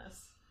learn from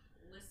this.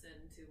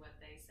 Listen to what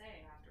they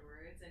say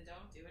afterwards and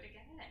don't do it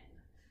again.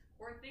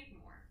 Or think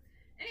more.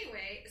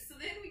 Anyway, so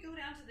then we go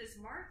down to this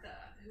Martha,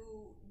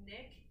 who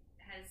Nick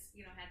has,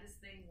 you know, had this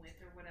thing with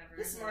or whatever.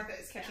 This Martha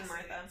is Kitchen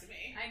Martha to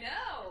me. I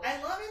know.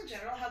 I love in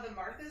general how the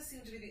Marthas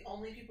seem to be the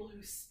only people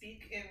who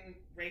speak in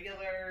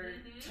regular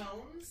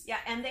tones. Yeah,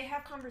 and they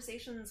have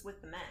conversations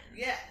with the men.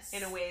 Yes.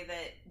 In a way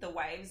that the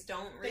wives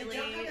don't really. They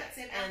don't have that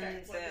same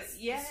affect, like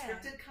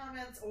the scripted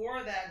comments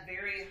or that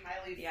very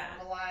highly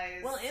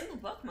formalized. Well, in the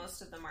book,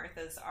 most of the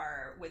Marthas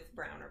are with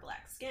brown or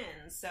black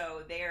skin,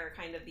 so they are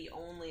kind of the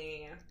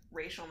only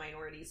racial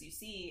minorities you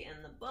see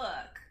in the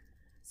book.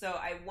 So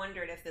I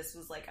wondered if this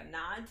was like a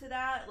nod to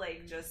that,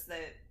 like just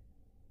that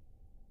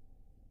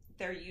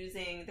they're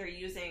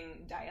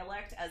using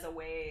dialect as a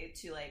way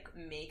to like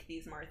make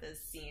these Marthas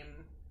seem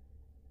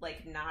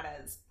like not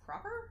as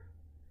proper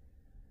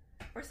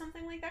or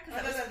something like that,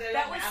 Because because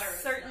that was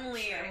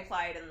certainly much, right?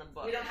 implied in the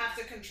book. We don't have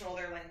to control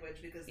their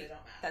language because they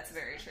don't matter. That's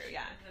very true.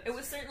 Yeah, it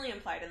was certainly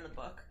implied in the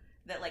book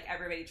that like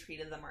everybody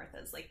treated the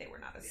Marthas like they were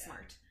not as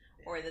smart,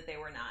 or that they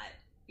were not,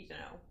 you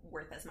know,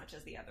 worth as much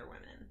as the other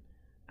women.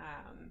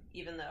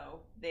 Even though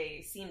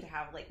they seem to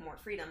have like more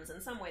freedoms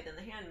in some way than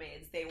the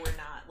handmaids, they were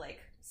not like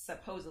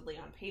supposedly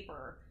on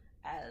paper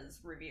as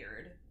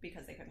revered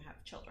because they couldn't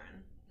have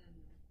children.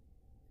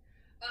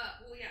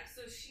 Well, yeah.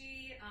 So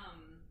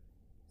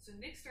so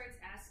Nick starts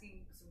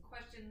asking some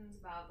questions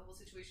about the whole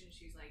situation.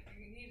 She's like,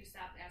 "You need to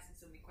stop asking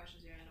so many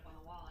questions. You're gonna end up on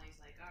the wall." And he's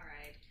like, "All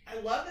right."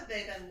 I love that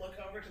they then look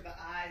over to the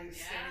eye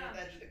who's standing at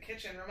the edge of the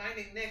kitchen,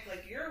 reminding Nick,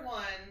 like, you're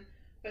one,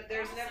 but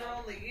there's never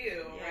only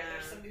you, right?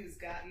 There's somebody who's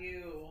got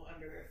you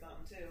under their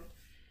thumb, too.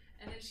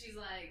 And then she's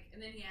like, and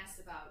then he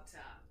asks about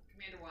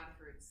Commander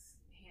Waterford's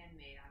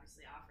handmaid,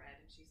 obviously Offred,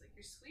 and she's like,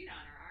 "You're sweet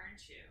on her, aren't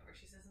you?" Or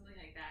she says something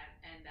like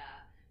that, and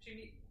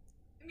she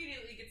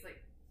immediately gets like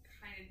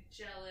kind of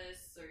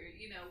jealous, or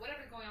you know,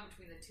 whatever's going on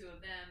between the two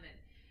of them, and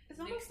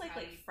it's almost like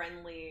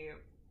friendly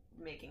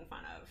making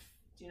fun of.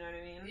 Do you know what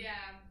I mean?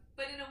 Yeah,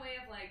 but in a way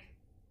of like,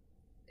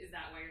 is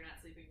that why you're not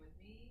sleeping with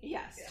me?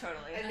 Yes,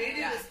 totally. And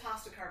maybe this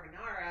pasta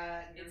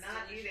carbonara, and you're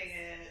not eating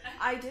it.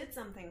 I did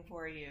something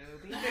for you.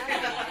 Be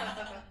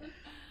happy.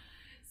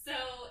 So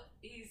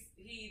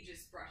he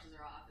just brushes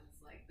her off and is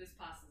like, "This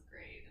pasta's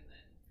great," and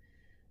then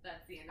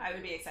that's the end. I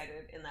would be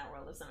excited in that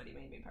world if somebody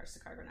made me pasta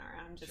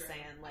carbonara. I'm just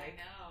saying, like,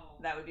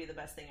 that would be the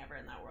best thing ever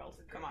in that world.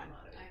 Come on.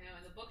 I know.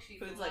 In the book, she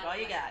food's like all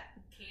you got.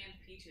 Canned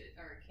peaches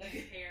or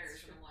canned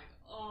pears, and I'm like,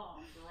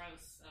 oh,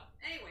 gross. So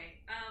anyway,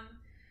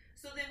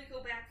 so then we go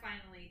back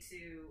finally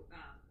to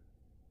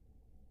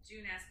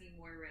June asking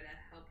Moira to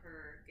help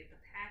her get the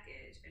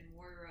package, and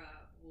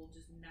Moira will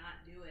just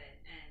not do it,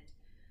 and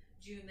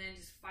June then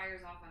just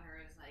fires off on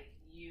her as like,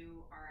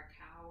 "You are a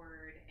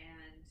coward,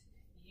 and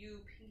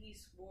you Pinky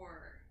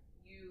swore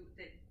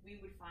that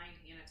we would find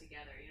Hannah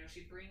together." You know,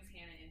 she brings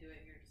Hannah into it,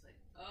 and you're just like,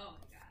 "Oh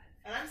my god."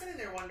 And I'm sitting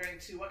there wondering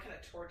too, what kind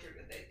of torture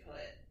did they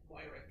put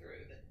Moira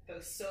through that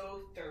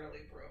so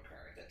thoroughly broke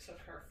her, that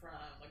took her from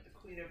like the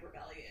Queen of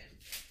Rebellion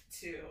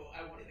to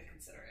I won't even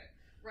consider it.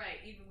 Right,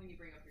 even when you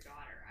bring up your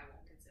daughter, I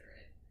won't consider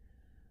it.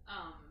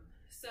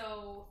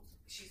 So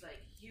she's like,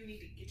 "You need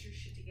to get your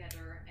shit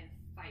together and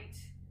fight."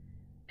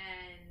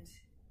 And,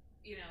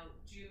 you know,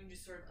 June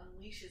just sort of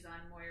unleashes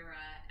on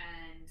Moira,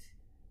 and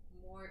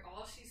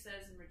all she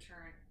says in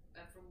return,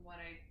 from what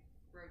I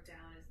wrote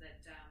down, is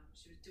that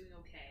she was doing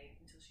okay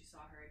until she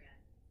saw her again,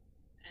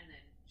 and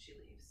then she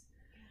leaves.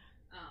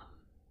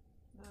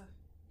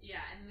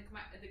 Yeah, and the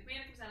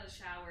commander comes out of the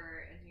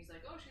shower, and he's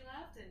like, "Oh, she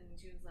left," and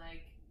June's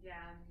like,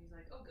 "Yeah," and he's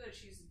like, "Oh, good,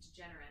 she's a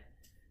degenerate,"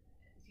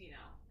 you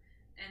know,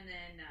 and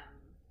then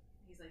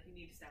he's like, "You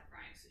need to stop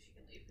crying so she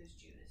can leave," because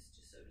June is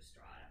just so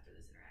distraught after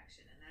this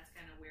interaction, and that's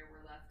kind of where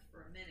we're left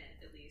for a minute,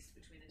 at least,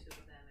 between the two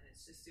of them, and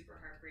it's just super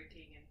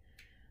heartbreaking. And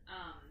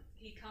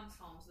he comes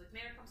home, so the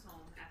commander comes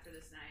home after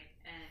this night,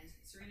 and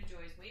Serena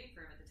Joy is waiting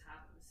for him at the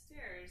top of the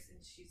stairs,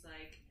 and she's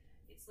like,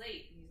 "It's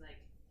late," and he's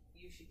like,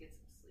 "You should get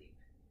some sleep."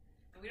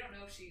 And we don't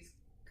know if she's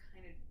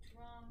kind of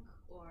drunk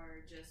or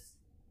just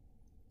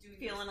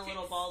feeling a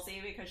little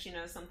ballsy because she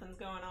knows something's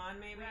going on,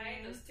 maybe.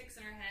 Right, those ticks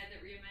in her head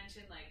that Rhea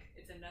mentioned, like,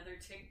 it's another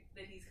tick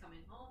that he's coming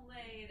home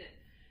late,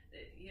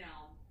 that you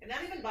know. And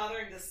not even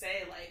bothering to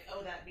say, like,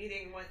 "Oh, that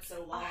meeting went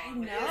so long." I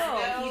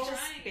know. He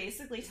just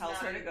basically tells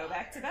her to go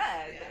back to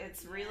bed. Yeah.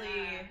 It's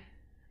really... Yeah.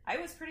 I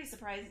was pretty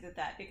surprised at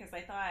that, because I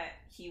thought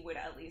he would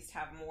at least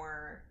have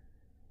more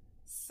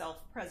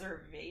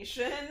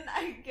self-preservation,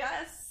 I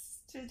guess,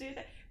 to do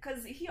that.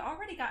 Because he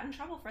already got in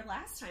trouble for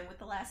last time with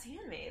the last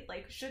handmaid.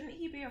 Like, shouldn't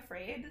he be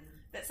afraid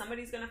that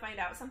somebody's going to find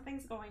out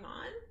something's going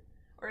on?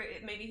 Or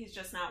maybe he's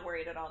just not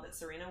worried at all that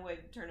Serena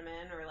would turn him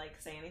in or,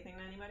 like, say anything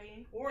to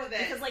anybody. Or that...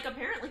 Because, like,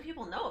 apparently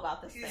people know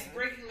about this thing. He's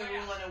breaking the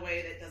rule in a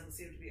way that doesn't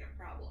seem to be a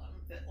problem.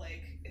 That,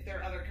 like, if there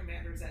are other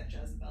commanders at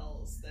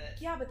Jezebel's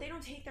that... Yeah, but they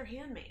don't take their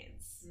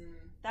handmaids.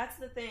 That's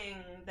the thing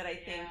that I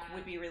think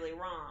would be really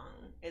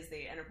wrong, is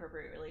the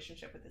inappropriate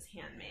relationship with his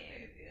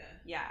handmaid.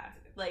 Yeah.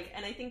 Like,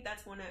 and I think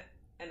that's one of...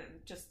 And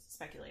I'm just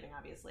speculating,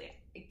 obviously.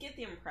 I get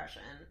the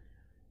impression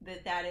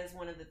that is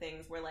one of the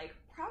things where, like,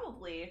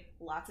 probably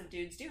lots of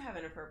dudes do have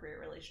inappropriate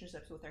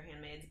relationships with their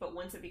handmaids, but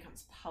once it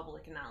becomes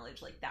public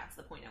knowledge, like, that's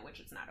the point at which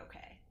it's not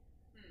okay.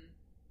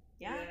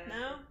 Yeah?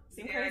 No?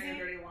 Seem crazy?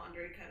 Dirty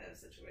laundry kind of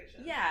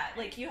situation. Yeah,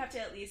 like, you have to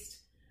at least,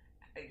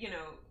 you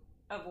know,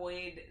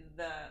 avoid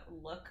the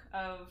look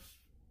of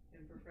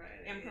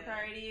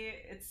impropriety.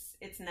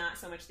 It's not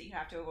so much that you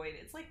have to avoid it.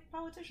 It's like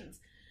politicians.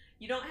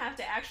 You don't have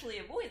to actually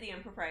avoid the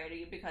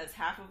impropriety because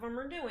half of them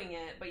are doing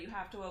it, but you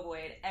have to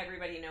avoid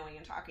everybody knowing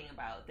and talking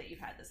about that you've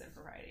had this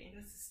impropriety.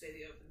 This is stay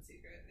the open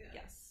secret.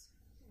 Yeah. Yes.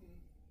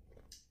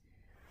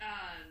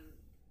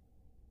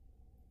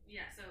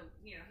 Yeah. So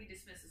you know he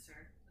dismisses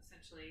her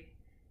essentially,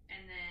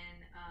 and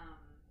then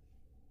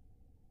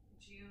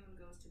June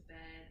goes to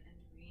bed and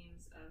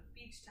dreams of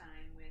beach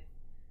time with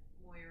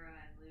Moira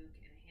and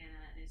Luke and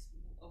Hannah is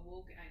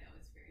awoke. I know,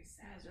 it's very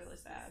sad. It was really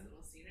sad. This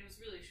little scene. It was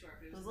really short,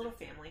 but it was Those little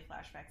family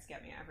flashbacks get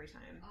me every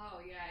time.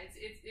 Oh yeah,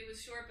 it was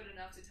short but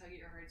enough to tug at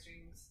your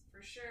heartstrings for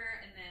sure.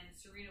 And then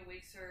Serena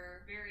wakes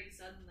her very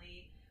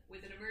suddenly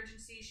with an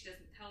emergency. She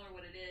doesn't tell her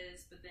what it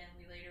is, but then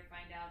we later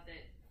find out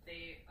that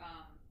they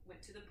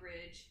went to the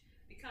bridge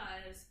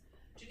because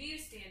Janine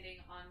is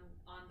standing on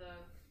the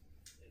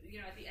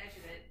at the edge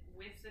of it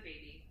with the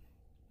baby,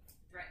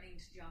 threatening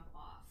to jump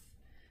off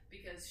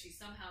because she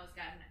somehow has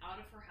gotten out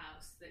of her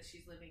house that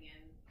she's living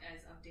in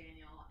as of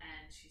Daniel,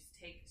 and she's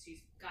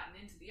gotten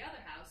into the other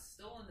house,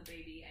 stolen the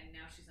baby, and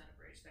now she's on a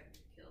bridge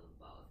threatening to kill them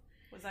both.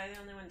 Was I the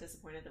only one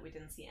disappointed that we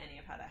didn't see any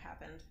of how that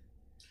happened?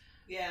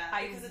 Yeah,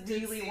 I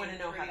really want to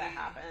know how that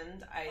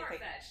happened.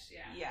 Far-fetched,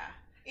 yeah.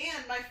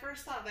 And my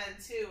first thought then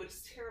too, which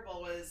is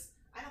terrible, was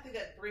I don't think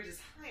that bridge is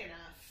high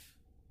enough.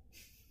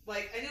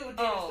 Like, I knew it would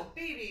damage the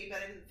baby, but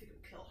I didn't think it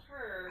would kill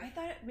her. I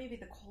thought maybe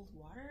the cold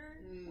water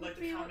like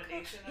the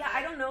combination of Yeah, it.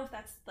 I don't know if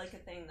that's like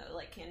a thing though.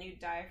 Like, can you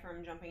die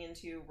from jumping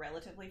into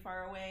relatively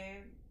far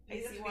away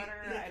icy water?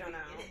 I don't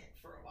know. In it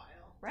for a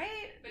while.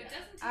 Right? But it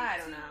doesn't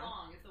take too know.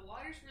 long. If the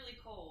water's really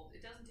cold,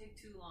 it doesn't take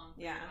too long for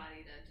your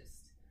body to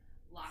just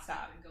lock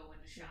up and go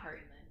into shock,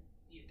 and then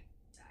you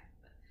die.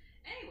 But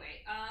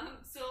anyway,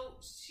 so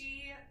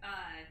she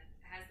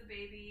has the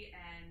baby,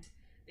 and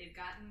they've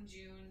gotten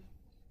June,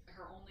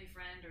 her only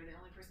friend, or the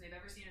only person they've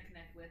ever seen her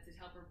connect with, to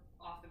help her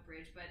off the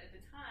bridge. But at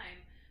the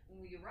time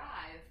when we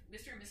arrive,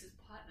 Mr. and Mrs.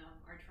 Putnam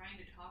are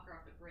trying to talk her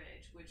off the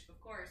bridge, which of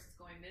course is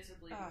going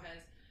miserably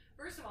because,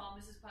 first of all,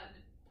 Mrs.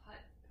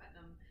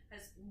 Putnam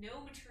has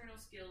no maternal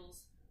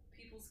skills,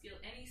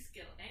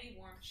 any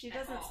warmth. She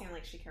doesn't seem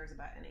like she cares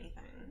about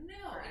anything.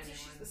 No,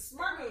 the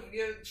smart move,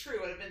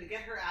 true, would have been to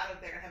get her out of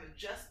there and have it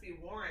just be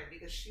Warren,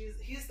 because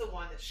he's the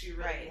one that she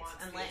really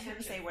wants, and let him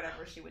say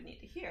whatever she would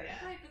need to hear. Yeah.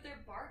 Right, but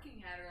they're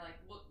barking at her like,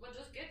 "Well,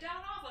 just get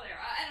down off of there."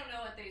 I don't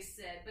know what they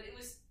said, but it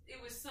was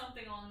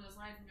something along those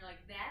lines, and you're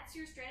like, "That's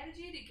your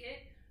strategy to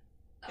get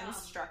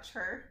instruct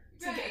her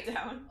to get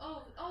down."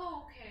 Oh,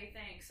 okay,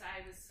 thanks.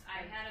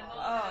 I had a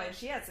moment. Oh, and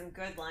she had some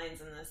good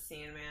lines in this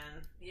scene,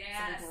 man.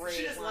 Yes, some great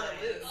she just let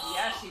it loose.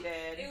 Yeah, she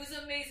did. It was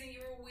amazing.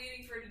 You were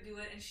waiting for her to do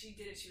it, and she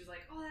did it. She was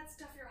like, "Oh, that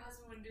stuff your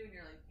husband wouldn't do," and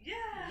you're like,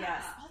 "Yeah,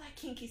 yes, all that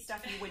kinky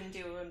stuff you wouldn't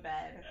do in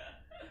bed."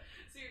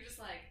 So you're just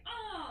like,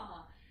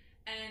 "Oh,"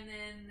 and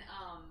then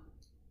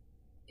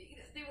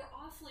they were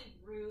awfully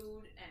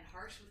rude and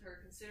harsh with her,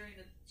 considering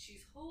that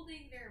she's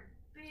holding their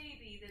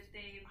baby that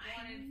they've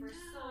wanted for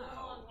so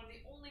long, one of the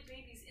only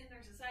babies in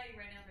their society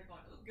right now. They're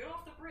going, "Oh, get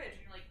off the bridge,"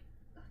 and you're like,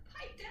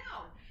 pipe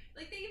down.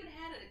 Like, they even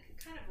had a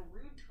kind of a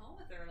rude tone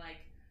with her,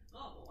 like,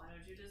 "Oh, well, why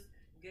don't you just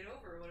get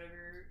over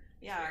whatever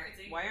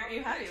experiencing?" Why aren't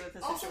you happy with the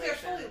situation? Also, they're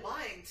fully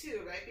lying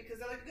too, right? Because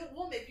they're like,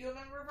 "We'll make you a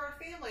member of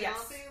our family." Yes. And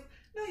I'm saying,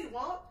 "No, you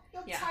won't.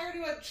 You'll tie her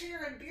to a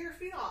chair and beat her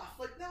feet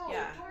off." Like, no,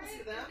 don't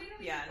listen to them. They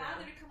don't even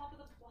bother to come up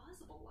with a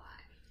plausible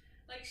lie.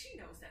 Like, she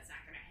knows that's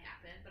not going to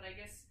happen, but I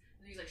guess.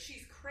 And he's like,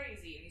 "She's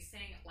crazy," and he's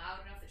saying it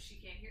loud enough that she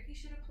can't hear. He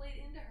should have played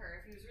into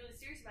her. If he was really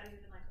serious about it,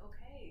 he'd been like,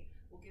 "Okay,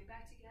 we'll get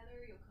back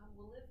together. You'll come.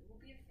 We'll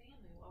be a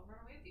family. I'll run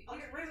away with you. I'll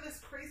get rid of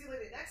this crazy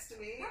lady next to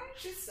me. Right.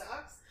 She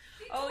sucks."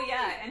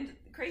 And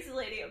the crazy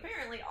lady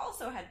apparently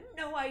also had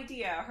no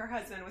idea her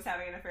husband was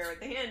having an affair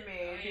with the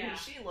handmaid, because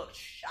she looked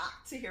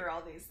shocked to hear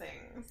all these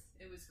things.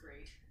 It was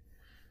great.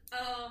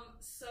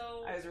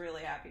 So I was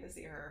really happy to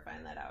see her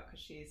find that out,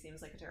 because she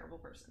seems like a terrible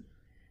person.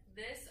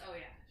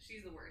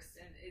 She's the worst,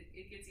 and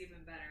it gets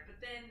even better. But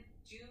then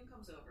June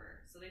comes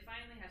over, so they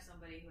finally have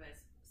somebody who has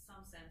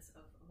some sense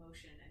of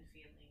emotion and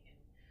feeling and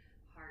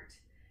heart.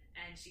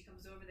 And she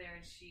comes over there,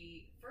 and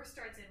she first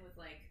starts in with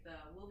like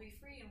 "we'll be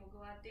free and we'll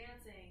go out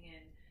dancing,"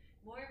 and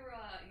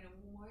Moira,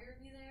 will Moira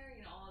be there?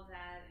 All of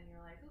that, and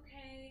you're like,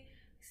 okay,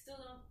 I still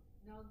don't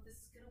know if this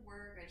is gonna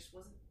work. I just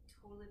wasn't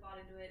totally bought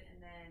into it.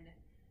 And then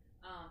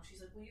she's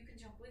like, "Well, you can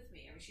jump with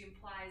me." I mean, she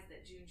implies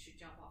that June should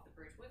jump off the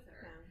bridge with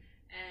her. Yeah.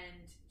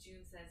 And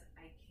June says,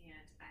 "I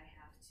can't. I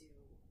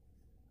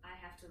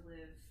have to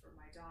live for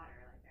my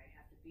daughter. Like, I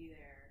have to be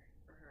there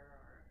for her,"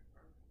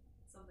 or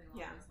something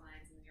along those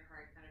lines. And then your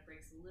heart kind of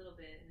breaks a little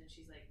bit. And then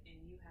she's like, "And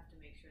you have to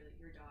make sure that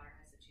your daughter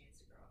has a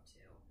chance to grow up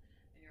too."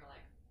 And you're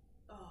like,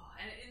 oh.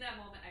 And in that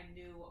moment, I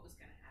knew what was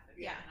going to happen.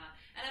 Yeah.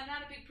 And I'm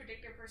not a big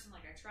predictor person.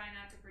 Like, I try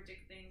not to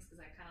predict things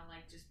because I kind of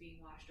like just being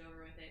washed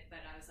over with it.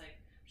 But I was like,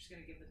 I'm just going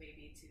to give the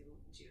baby to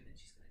June, and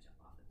she's going to jump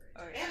off the bridge.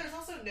 Oh, yeah. And there's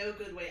also no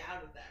good way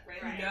out of that,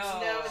 right?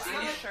 No, it's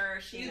I'm not sure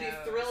she you'd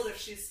knows. be thrilled if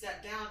she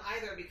stepped down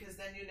either, because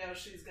then you know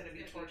she's going to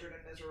be tortured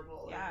and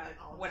miserable. Yeah, and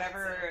all of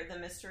whatever that, the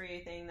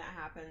mystery thing that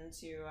happened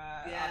to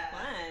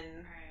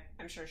Glenn,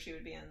 I'm sure she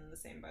would be in the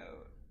same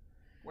boat.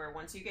 Where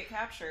once you get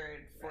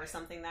captured for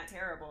something that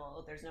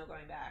terrible, there's no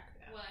going back.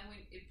 Yeah. Well, and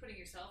putting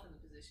yourself in the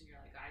position, you're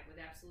like, I would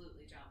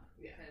absolutely jump.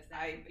 Yeah. Because that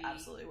I would be,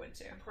 absolutely would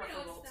too.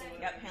 Preferable to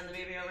hand the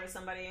baby over to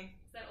somebody.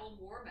 It's that old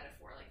war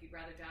metaphor, like you'd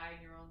rather die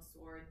in your own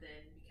sword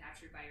than be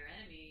captured by your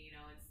enemy.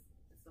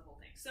 It's the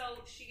whole thing.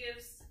 So she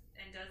gives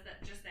and does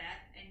just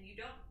that, and you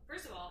don't.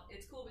 First of all,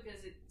 it's cool because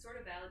it sort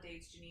of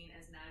validates Janine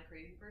as not a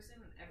crazy person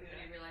when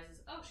everybody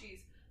realizes, oh,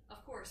 she's of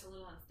course, a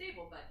little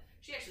unstable, but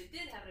she actually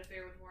did have an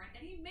affair with Warren,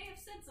 and he may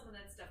have said some of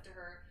that stuff to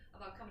her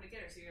about coming to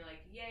get her. So you're like,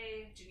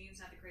 yay,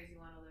 Janine's not the crazy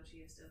one, although she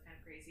is still kind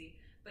of crazy,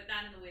 but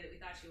not in the way that we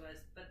thought she was.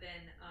 But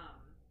then,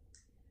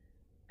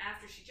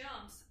 after she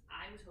jumps,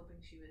 I was hoping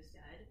she was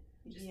dead.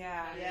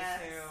 Yes.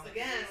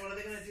 Again, what are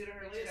they going to do to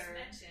her later? Just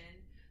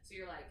mentioned. So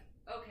you're like,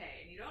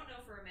 okay, and you don't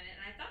know for a minute,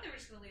 and I thought they were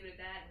just going to leave it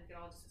at that, and we could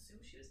all just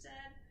assume she was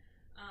dead.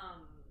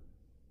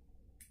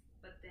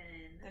 But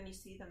then you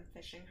see them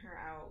fishing her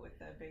out with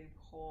a big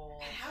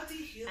hole. And how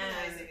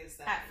dehumanizing is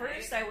that? At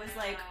first, I was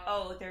like,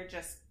 oh, they're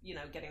just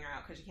getting her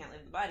out because you can't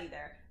leave the body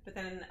there. But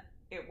then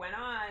it went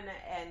on,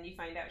 and you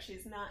find out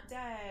she's not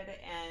dead,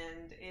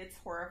 and it's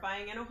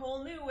horrifying in a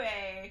whole new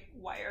way.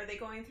 Why are they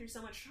going through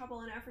so much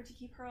trouble and effort to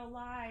keep her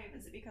alive?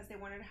 Is it because they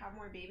wanted to have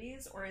more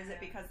babies, or is it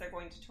because they're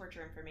going to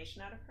torture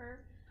information out of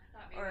her? I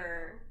thought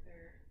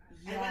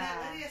maybe and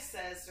when Lydia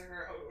says to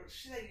her, "Oh,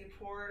 she said, you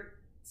poor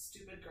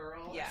stupid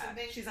girl," or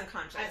something. She's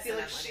unconscious. I feel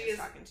like she is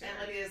talking to her.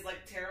 And Lydia's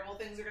like, terrible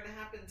things are going to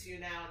happen to you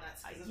now, and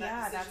that's because of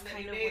that decision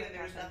that you made, and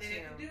there's nothing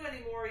too. I can do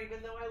anymore,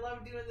 even though I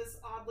loved you in this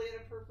oddly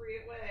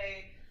inappropriate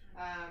way.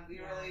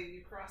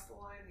 You crossed the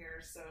line here,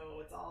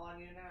 so it's all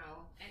on you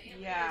now. And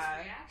Aunt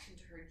Lydia's reaction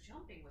to her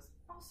jumping was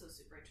also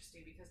super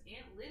interesting, because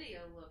Aunt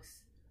Lydia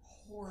looks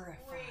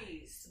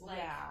horrified.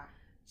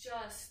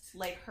 Just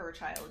like her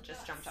child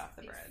just jumped off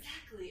the bridge.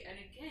 Exactly.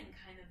 And again,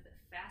 kind of the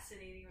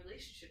fascinating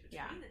relationship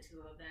between the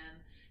two of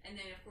them. And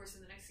then, of course,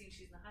 in the next scene,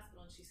 she's in the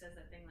hospital and she says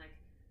that thing like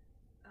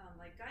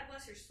God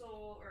bless your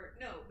soul, or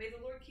no, may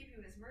the Lord keep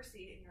you in His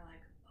mercy. And you're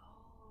like,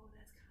 oh,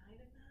 that's kind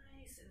of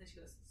nice. And then she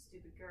goes,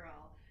 stupid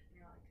girl. And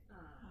you're like,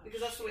 oh,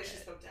 because that's the way she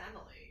spoke to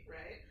Emily,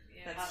 right?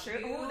 Yeah. That's true.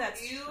 You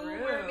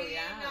were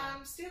being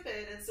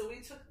stupid, and so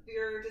we took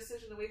your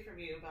decision away from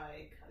you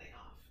by cutting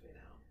off,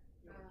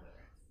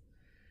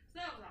 So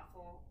that was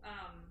awful.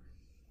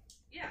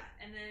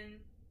 And then,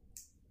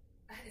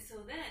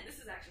 so then, this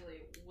was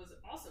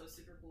also a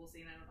super cool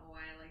scene. I don't know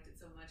why I liked it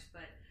so much,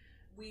 but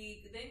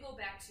we then go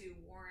back to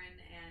Warren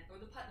or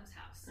the Putnam's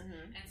house,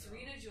 and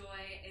Serena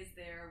Joy is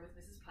there with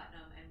Mrs.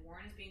 Putnam, and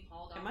Warren is being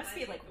hauled off. It must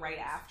be like right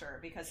after,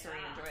 because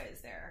Serena Joy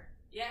is there.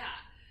 Yeah.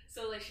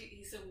 So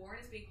Warren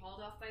is being hauled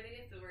off by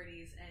the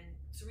authorities, and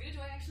Serena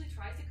Joy actually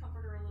tries to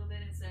comfort her a little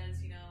bit and says,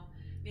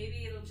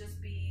 maybe it'll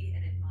just be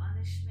an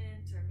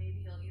admonishment, or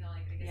maybe he'll,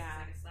 I guess it's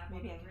like a slap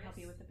on the wrist. Maybe I can help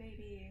you with the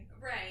baby.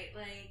 Right,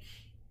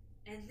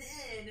 and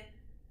then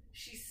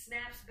she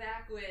snaps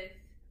back with,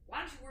 why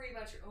don't you worry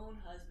about your own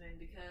husband,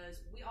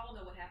 because we all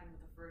know what happened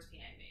with the first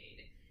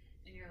handmaid.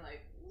 And you're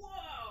like,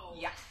 whoa!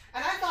 Yeah.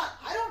 And I thought,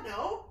 I don't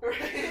know,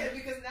 right?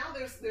 Because now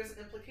there's an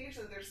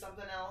implication that there's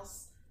something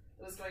else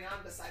that was going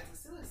on besides the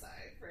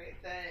suicide, right?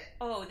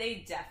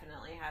 They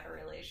definitely had a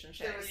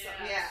relationship. There was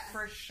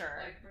for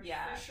sure.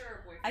 For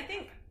sure,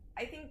 boyfriend.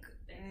 I think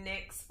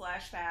Nick's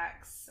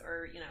flashbacks,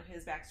 or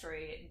his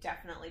backstory,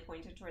 definitely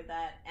pointed toward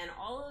that, and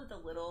all of the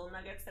little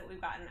nuggets that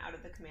we've gotten out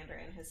of the commander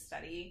in his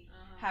study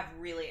have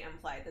really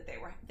implied that they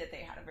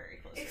had a very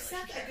close relationship.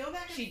 Except I go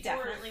back and she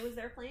definitely was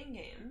there playing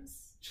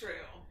games.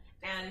 True.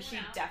 And she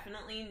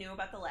definitely knew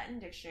about the Latin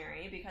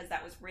dictionary, because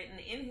that was written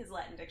in his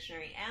Latin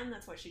dictionary, and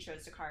that's what she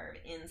chose to carve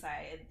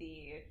inside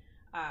the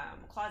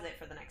closet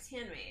for the next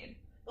handmaid.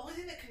 The only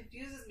thing that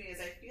confuses me is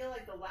I feel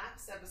like the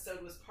last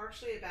episode was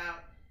partially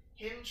about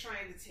him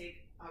trying to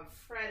take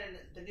Fred and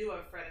the new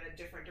Fred in a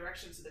different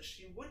direction so that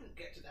she wouldn't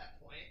get to that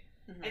point.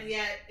 Mm-hmm. And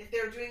yet, if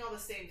they're doing all the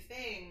same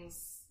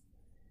things,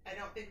 I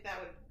don't think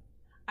that would...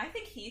 I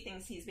think he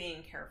thinks he's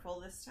being careful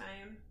this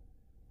time.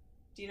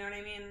 Do you know what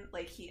I mean?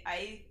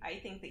 I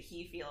think that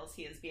he feels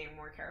he is being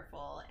more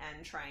careful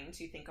and trying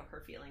to think of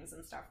her feelings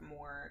and stuff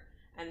more,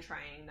 and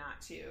trying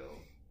not to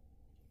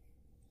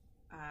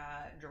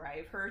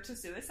drive her to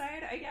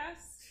suicide, I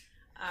guess.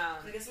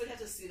 I guess we'd have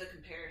to see the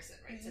comparison,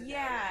 right?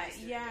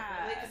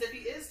 Because if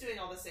he is doing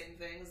all the same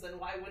things, then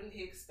why wouldn't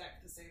he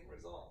expect the same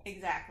result?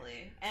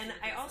 Exactly. And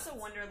I also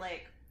wonder,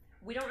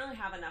 we don't really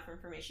have enough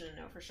information to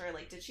know for sure.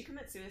 Did she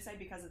commit suicide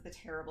because of the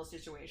terrible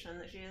situation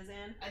that she is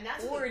in?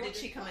 Or did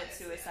she commit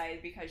suicide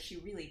because she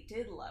really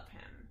did love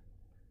him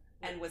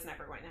and was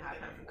never going to have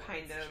him?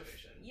 Kind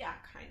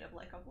of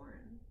like a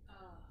Warren.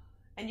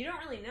 And you don't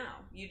really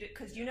know,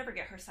 because you never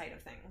get her side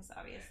of things,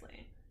 obviously.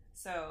 Right.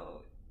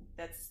 So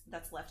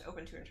that's left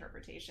open to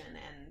interpretation,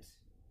 and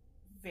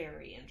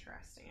very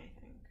interesting, I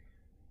think.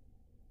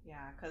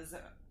 Yeah, because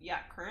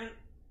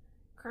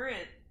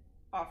current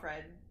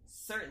Offred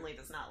certainly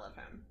does not love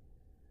him.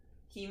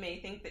 He may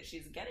think that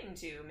she's getting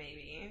to,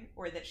 maybe,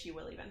 or that she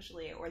will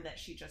eventually, or that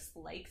she just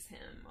likes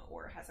him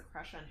or has a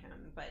crush on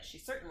him, but she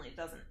certainly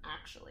doesn't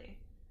actually.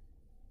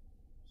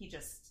 He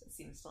just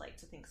seems to like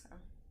to think so.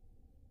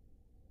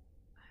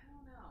 I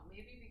don't know.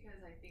 Maybe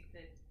because I think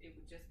that it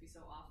would just be so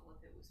awful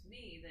if it was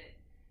me, that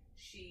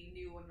she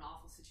knew what an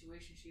awful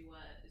situation she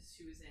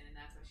was in, and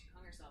that's why she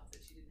hung herself,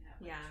 that she didn't have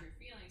true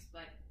feelings.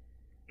 But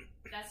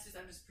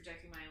I'm just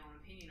projecting my own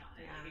opinion on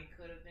it. It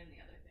could have been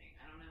the other thing.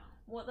 I don't know.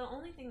 Well, the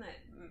only thing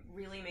that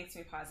really makes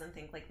me pause and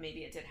think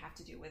maybe it did have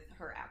to do with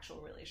her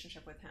actual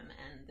relationship with him,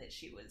 and that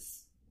she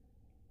was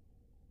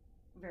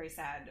very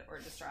sad or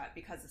distraught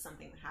because of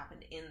something that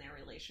happened in their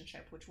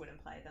relationship, which would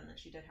imply then that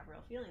she did have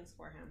real feelings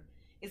for him,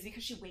 is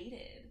because she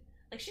waited.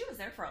 Like, she was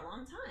there for a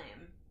long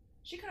time.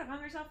 She could have hung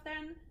herself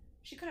then.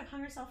 She could have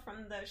hung herself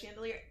from the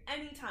chandelier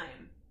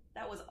anytime.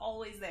 That was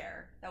always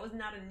there. That was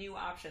not a new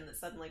option that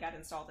suddenly got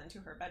installed into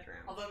her bedroom.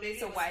 Although maybe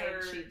so why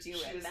did she do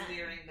it then? She was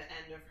nearing the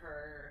end of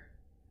her...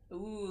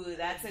 Ooh,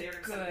 that's a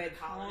good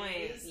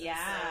point. Yeah.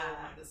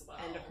 So well.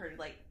 End of her,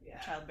 like,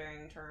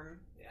 childbearing term.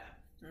 Yeah.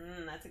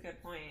 That's a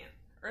good point.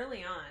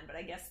 Early on, but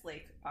I guess,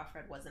 like,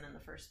 Offred wasn't in the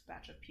first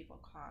batch of people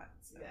caught.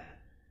 So.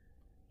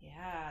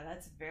 Yeah,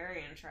 that's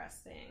very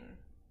interesting.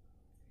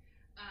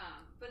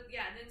 But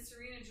yeah, then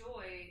Serena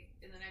Joy,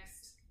 in the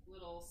next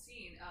little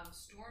scene,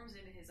 storms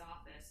into his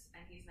office,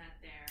 and he's not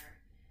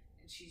there,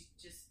 and she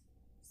just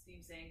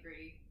seems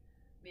angry,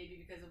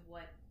 maybe because of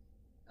what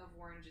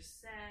Warren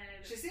just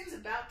said. She seems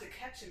about to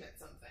catch him at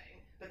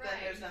something, but then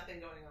there's nothing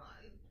going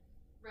on.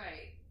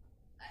 Right.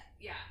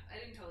 Yeah,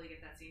 I didn't totally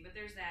get that scene, but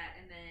there's that,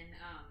 and then,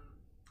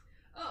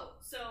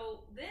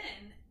 so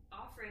then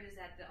Offred is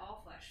at the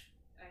All Flesh.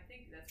 I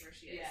think that's where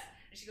she is. Yeah.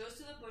 And she goes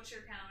to the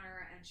butcher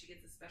counter, and she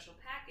gets a special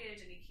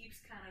package, and he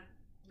keeps kind of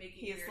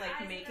making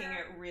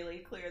it really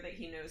clear that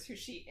he knows who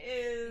she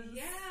is.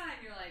 Yeah, and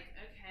you're like,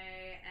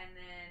 okay, and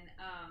then,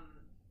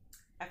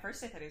 at first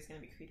I thought he was going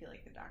to be creepy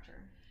like the doctor.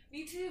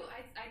 Me too.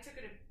 I took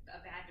it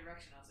a bad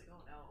direction. I was like,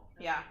 oh no.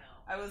 Yeah. No.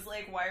 I was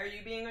like, why are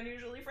you being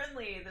unusually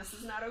friendly? This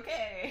is not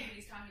okay. And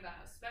he's talking about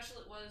how special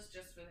it was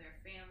just for their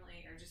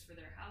family, or just for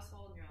their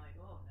household, and you're like,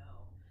 oh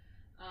no.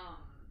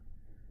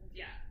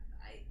 Yeah.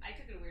 I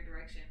took it a weird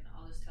direction.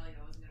 I'll just tell you,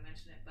 I wasn't going to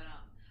mention it, but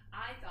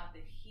I thought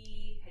that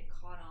he had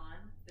caught on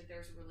that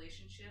there's a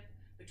relationship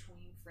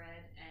between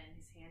Fred and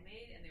his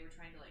handmaid, and they were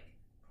trying to like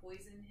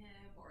poison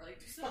him or like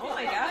do something. Oh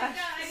my gosh!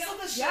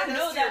 That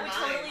would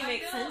totally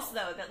make sense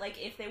though. That like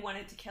if they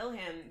wanted to kill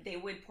him, they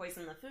would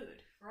poison the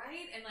food.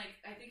 Right, and like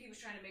I think he was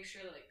trying to make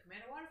sure that like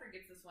Commander Waterford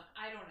gets this one.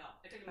 I don't know.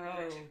 I took it a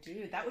weird direction. Oh,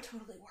 dude, that would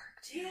totally work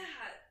too.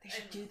 Yeah, they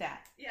should do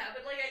that. Yeah,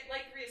 but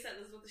like Rhea said,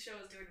 this is what the show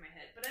is doing in my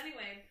head. But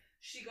anyway.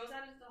 She goes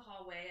out into the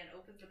hallway and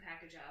opens the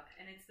package up,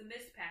 and it's the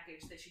mist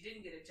package that she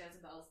didn't get at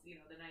Jezebel's, the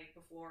night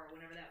before, or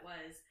whenever that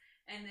was.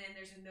 And then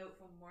there's a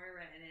note from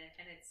Moira in it,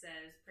 and it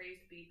says,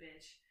 "Praise be,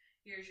 bitch.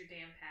 Here's your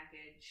damn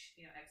package,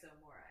 XO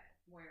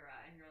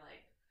Moira." And you're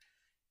like,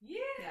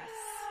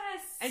 yes!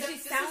 And she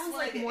sounds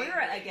like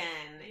Moira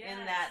again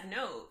in that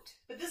note.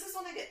 But this is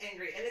when I get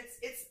angry, and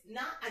it's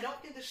not, I don't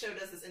think the show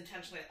does this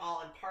intentionally at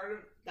all, and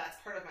that's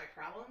part of my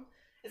problem,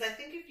 is I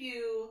think if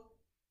you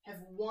have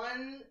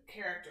one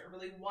character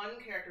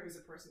who's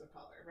a person of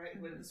color,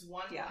 right? With this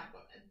one black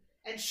woman.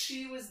 And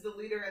she was the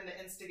leader and the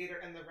instigator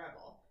and the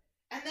rebel.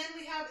 And then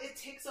it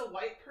takes a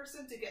white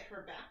person to get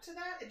her back to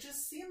that. It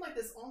just seemed like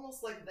this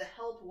almost like the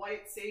help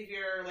white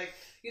savior, like,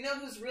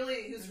 who's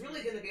really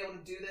going to be able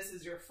to do this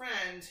is your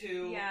friend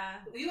who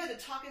you had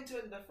to talk into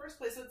it in the first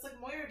place. So it's like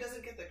Moira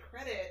doesn't get the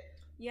credit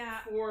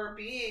for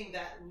being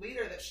that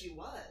leader that she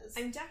was.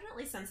 I'm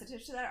definitely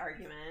sensitive to that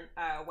argument.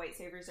 White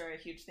saviors are a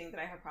huge thing that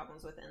I have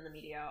problems with in the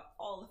media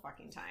all the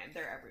fucking time.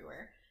 They're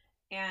everywhere.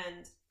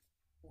 And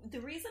the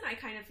reason I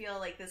kind of feel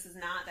like this is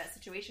not that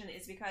situation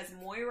is because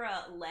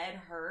Moira led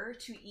her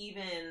to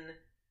even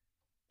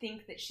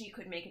think that she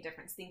could make a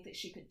difference, think that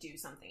she could do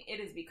something.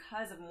 It is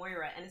because of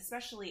Moira, and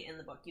especially in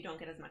the book, you don't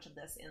get as much of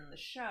this in the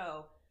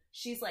show.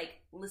 She's like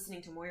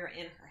listening to Moira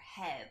in her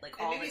head, like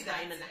all the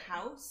time in the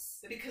house.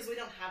 Because we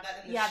don't have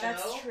that in the show. Yeah,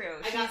 that's true.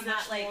 She's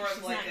not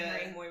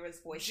hearing Moira's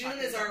voice. June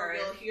is our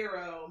real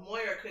hero.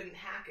 Moira couldn't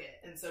hack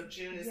it, and so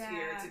June is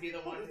here to be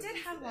the one. But we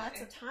did have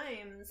lots of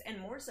times, and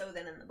more so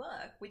than in the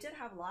book. We did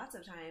have lots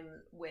of time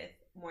with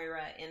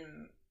Moira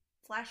in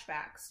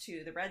flashbacks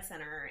to the Red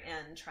Center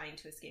and trying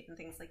to escape and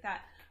things like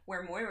that,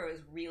 where Moira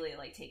was really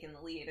like taking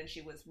the lead, and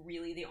she was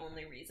really the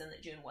only reason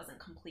that June wasn't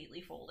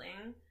completely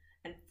folding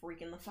and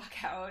freaking the fuck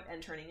out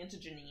and turning into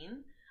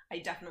Janine. I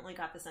definitely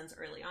got the sense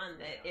early on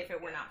that if it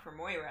were not for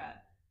Moira,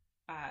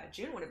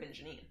 June would have been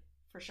Janine,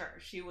 for sure.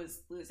 She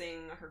was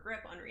losing her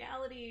grip on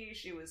reality.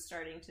 She was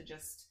starting to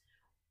just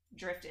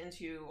drift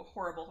into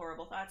horrible,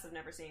 horrible thoughts of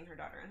never seeing her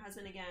daughter and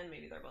husband again.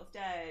 Maybe they're both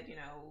dead,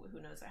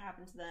 who knows what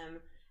happened to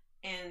them.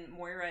 And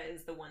Moira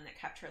is the one that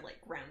kept her,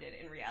 like, grounded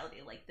in reality.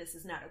 Like, this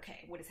is not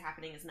okay. What is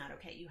happening is not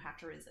okay. You have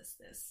to resist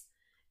this.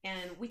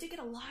 And we did get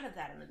a lot of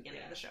that in the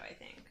beginning of the show, I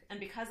think.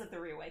 And because of the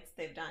rewrites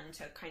they've done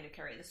to kind of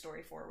carry the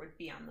story forward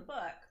beyond the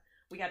book,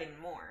 we got even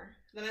more.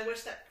 Then I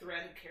wish that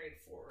thread had carried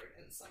forward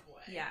in some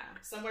way. Yeah.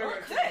 Somewhere where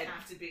it didn't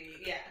have to be,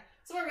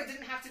 somewhere where it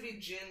didn't have to be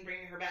June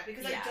bringing her back.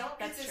 Because I don't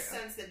get this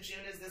sense that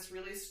June is this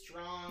really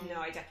strong... No,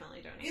 I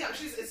definitely don't either.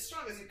 She's as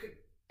strong as you could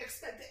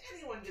expect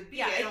anyone to be.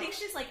 Yeah, I think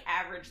she's like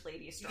average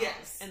lady strong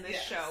in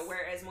this show,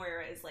 whereas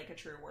Moira is like a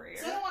true warrior.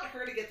 So I don't want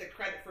her to get the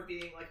credit for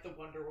being like the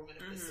Wonder Woman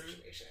of this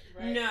situation,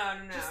 right? No,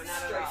 not at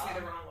all. Strikes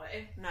me the wrong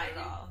way. Not at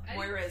all.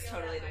 Moira is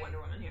totally the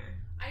Wonder Woman here.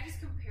 I just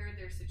compared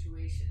their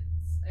situations.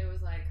 It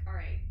was like, all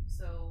right,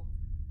 so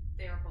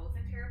they are both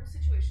in terrible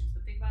situations,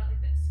 but think about it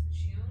like this: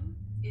 June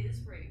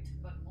is raped,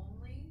 but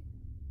only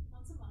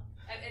once a month.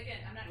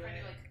 Again, I'm not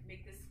trying to like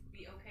make this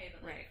be okay,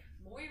 but like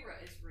Moira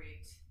is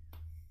raped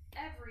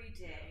every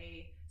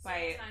day.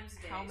 By times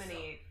a day. how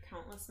many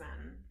countless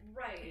men.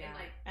 Right. Yeah.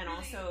 And really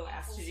also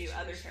asked to do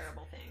other situations.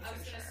 terrible things. I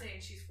was I'm going to sure. say,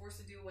 she's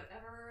forced to do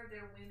whatever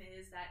their whim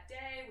is that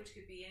day, which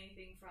could be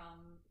anything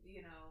from,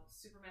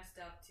 super messed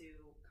up to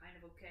kind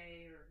of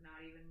okay or not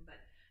even.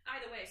 But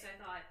either way, so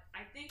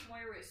I think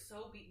Moira is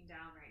so beaten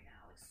down right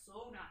now, like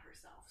so not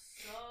herself,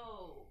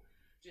 so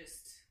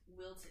just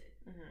wilted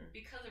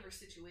because of her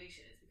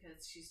situation. It's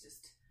because she's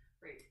just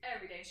raped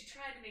every day. And she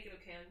tried to make it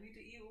okay, like we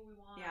do eat what we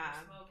want, or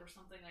smoke, or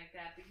something like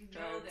that. But you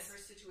know that her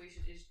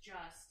situation is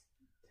just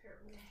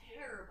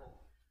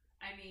terrible.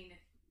 I mean,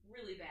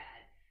 really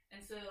bad.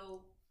 And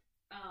so,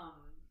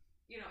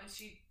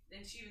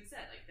 and she even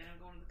said, like, then I'm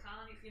going to the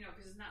colonies,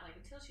 because it's not like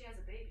until she has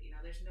a baby,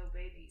 there's no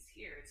babies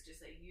here. It's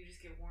just like you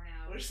just get worn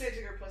out. What did she say?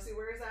 Till her pussy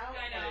wears out?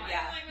 I know.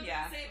 Yeah. I don't know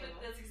what to say, but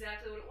that's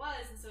exactly what it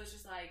was. And so it's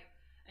just like,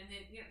 and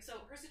then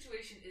so her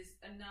situation is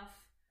enough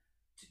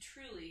to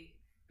truly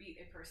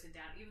beat a person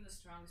down. Even the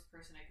strongest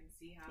person, I can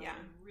see how it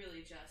would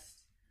really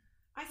just.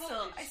 I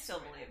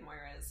still believe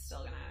Moira is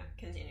still gonna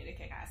continue to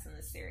kick ass in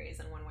this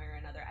series in one way or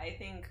another. I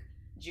think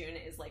June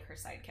is like her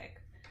sidekick.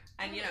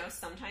 And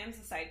sometimes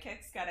the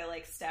sidekick's gotta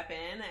like step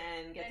in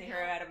and get the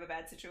hero out of a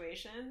bad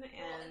situation.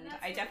 And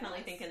I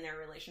definitely think in their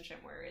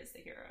relationship Moira is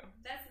the hero.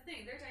 That's the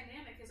thing. Their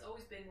dynamic has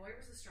always been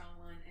Moira's the strong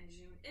one and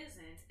June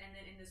isn't. And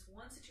then in this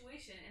one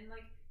situation, and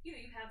like you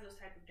have those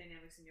type of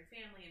dynamics in your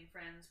family and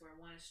friends where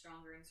one is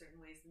stronger in certain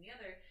ways than the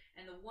other.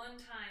 And the one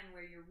time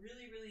where you're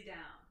really, really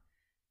down,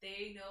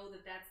 they know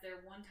that that's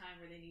their one time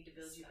where they need to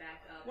build you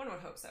back up. One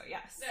would hope so,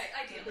 yes. Right,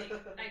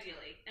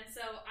 ideally. And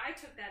so I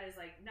took that as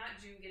like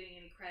not June getting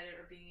any credit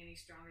or being any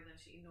stronger than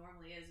she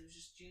normally is. It was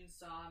just June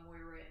saw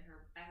Moira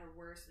at her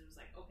worst and was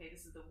like, okay,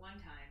 this is the one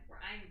time where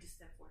I need to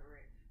step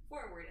forward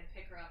and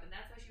pick her up. And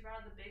that's why she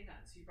brought out the big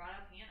guns. She brought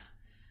out Hannah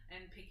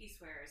and pinky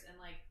swears and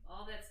like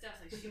all that stuff.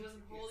 Like she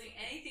wasn't holding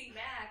anything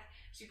back.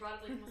 She brought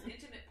up like the most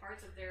intimate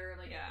parts of their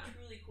like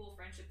truly cool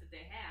friendship that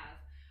they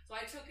have. So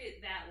I took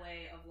it that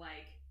way of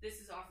like, this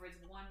is Offred's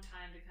one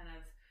time to kind of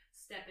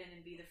step in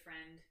and be the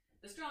friend,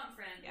 the strong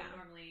friend, but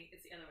normally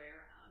it's the other way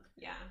around.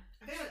 Yeah.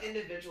 I think on an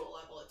individual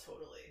level it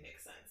totally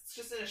makes sense. It's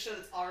just in a show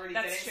that's already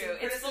That's true.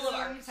 It's full of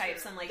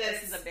archetypes and like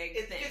this is a big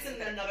thing. It fits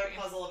in another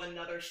puzzle of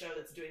another show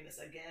that's doing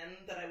this again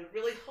that I would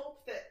really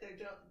hope that they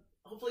don't,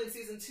 hopefully in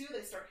season 2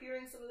 they start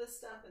hearing some of this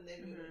stuff and they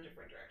move in a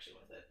different direction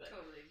with it. But.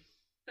 Totally.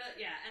 But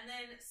yeah, and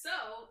then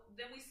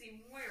we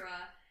see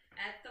Moira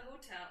at the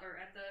hotel, or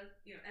at the,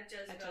 at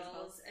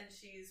Jezebel's, and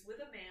she's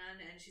with a man,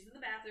 and she's in the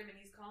bathroom, and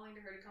he's calling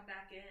to her to come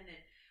back in, and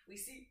we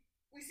see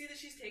that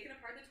she's taken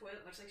apart the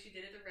toilet, much like she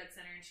did at the Red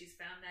Center, and she's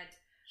found that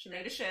she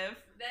made a shiv.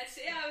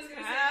 I was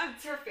gonna say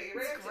it's her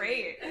favorite. It's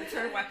great. It's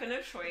her weapon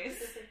of choice.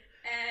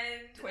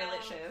 And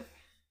toilet shiv.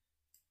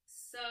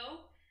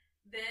 So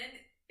then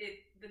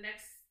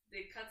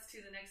it cuts to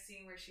the next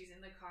scene where she's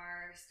in the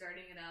car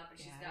starting it up, and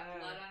she's got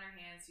blood on her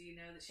hands, so you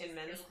know that she's in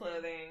men's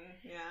clothing.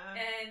 Yeah.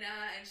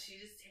 And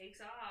she just takes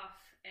off,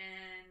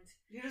 and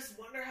you just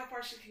wonder how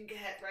far she can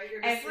get, right?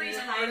 You're just every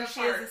time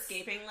she is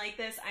escaping like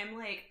this, I'm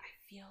like, I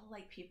feel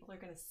like people are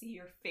gonna see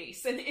your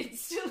face and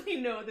instantly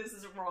know this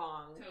is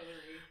wrong.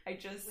 Totally.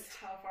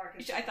 How far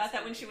can I thought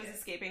that when she was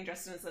escaping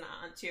dressed as an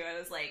aunt too, I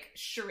was like,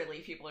 surely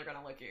people are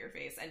gonna look at your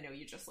face and know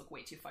you just look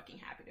way too fucking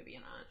happy to be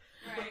an aunt.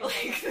 Right. But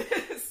like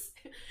this,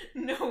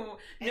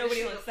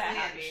 nobody looks that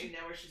happy. Does she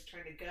know where she's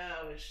trying to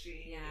go? Is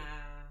she? Yeah.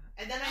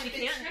 And then she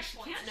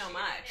can't know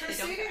much. Her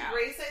saving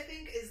grace, I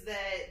think, is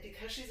that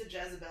because she's a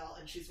Jezebel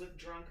and she's with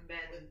drunk men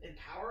in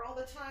power all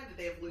the time, that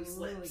they have loose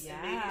lips.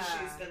 Yeah. And maybe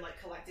she's been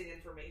like collecting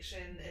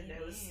information and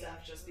knows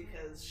stuff just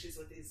because she's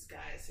with these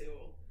guys who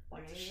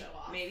like to show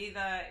off. Maybe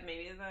the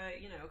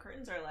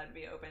curtains are allowed to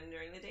be open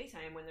during the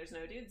daytime when there's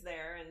no dudes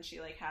there, and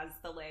she like has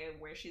the lay of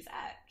where she's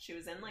at. She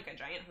was in like a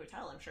giant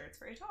hotel. I'm sure it's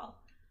very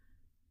tall.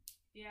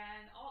 Yeah,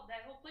 and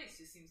that whole place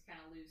just seems kind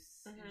of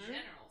loose in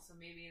general. So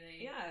maybe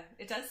they. Yeah,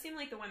 it does seem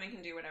like the women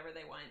can do whatever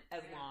they want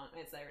as long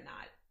as they're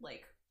not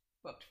like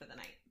booked for the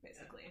night,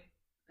 basically.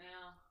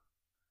 Yeah.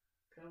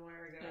 Go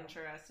where we go.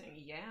 Interesting.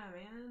 Yeah,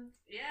 man.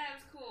 Yeah,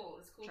 it was cool.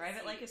 It's cool. Drive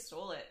it like you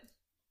stole it.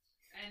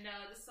 And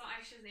the song,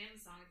 I Shazam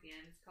the song at the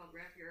end. It's called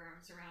 "Wrap Your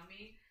Arms Around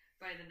Me"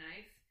 by The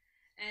Knife,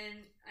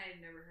 and I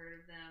had never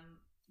heard of them,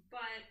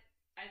 but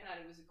I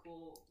thought it was a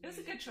cool. It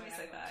was a good choice.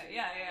 I thought.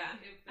 Yeah.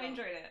 I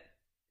enjoyed it.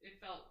 It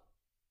felt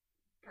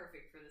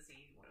perfect for the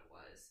scene, what it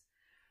was.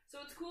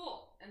 So it's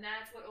cool, and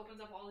that's what opens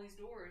up all these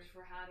doors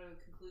for how to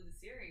conclude the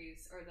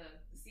series or the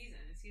season.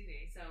 Excuse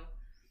me. So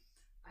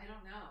I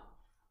don't know.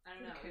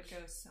 It could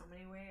go so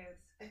many ways.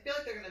 I feel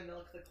like they're gonna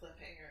milk the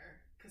cliffhanger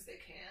because they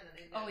can, and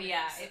they.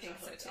 I think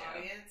so too.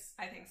 Audience.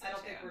 I think so. I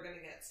don't think we're gonna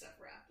get stuff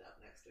wrapped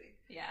up next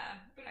week. Yeah,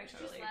 but I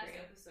totally just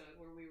agree. Last episode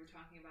where we were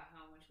talking about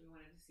how much we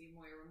wanted to see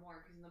Moira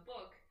more, because in the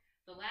book,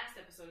 the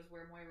last episode is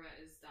where Moira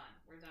is done.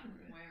 We're done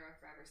with Moira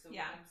forever. So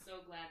I'm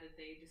so glad that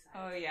they decided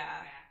to bring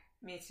her back.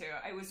 Me too.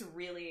 I was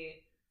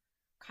really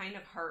kind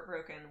of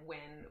heartbroken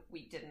when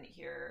we didn't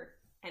hear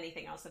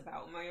anything else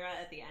about Moira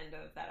at the end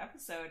of that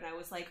episode, and I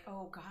was like,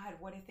 oh god,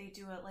 what if they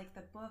do it like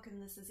the book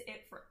and this is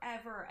it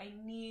forever? I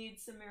need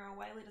Samira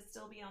Wiley to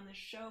still be on this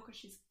show because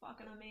she's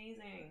fucking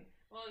amazing.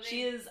 Well,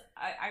 she is.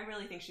 I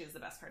really think she is the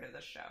best part of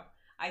this show.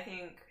 I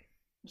think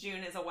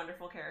June is a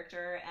wonderful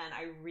character, and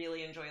I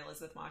really enjoy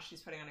Elizabeth Moss.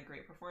 She's putting on a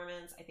great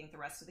performance. I think the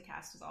rest of the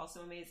cast is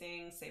also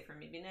amazing, save for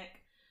maybe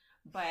Nick.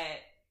 But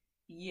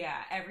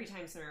yeah, every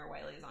time Samira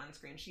Wiley is on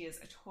screen, she is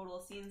a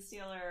total scene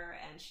stealer,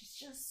 and she's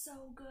just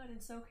so good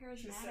and so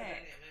charismatic. She's so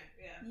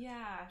dynamic,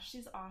 yeah,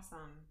 she's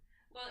awesome.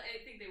 Well,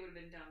 I think they would have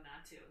been dumb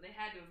not to. They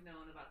had to have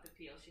known about the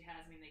appeal she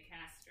has. I mean, they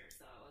cast her,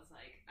 so I was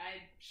like,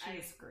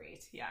 she's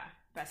great. Yeah,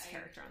 best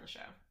character on the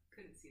show.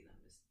 Couldn't see them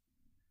just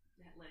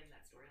letting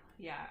that storyline.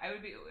 Yeah, I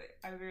would be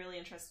really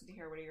interested to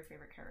hear what are your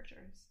favorite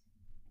characters.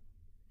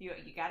 You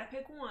got to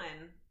pick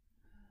one.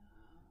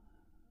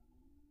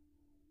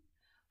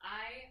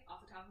 Off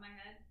the top of my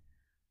head,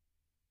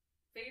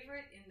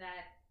 favorite in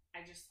that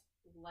I just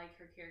like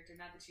her character.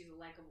 Not that she's a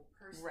likable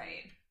person,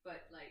 right?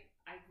 But like,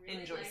 I really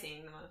enjoy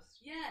seeing the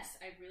most.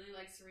 Yes, I really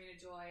like Serena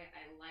Joy.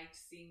 I liked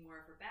seeing more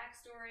of her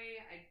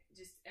backstory. I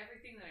just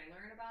everything that I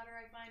learned about her,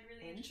 I find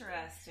really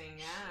interesting.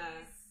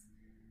 Yeah.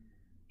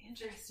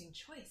 Interesting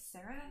choice,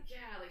 Sarah.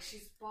 Yeah, like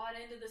she's bought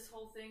into this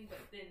whole thing, but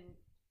then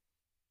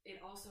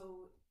it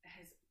also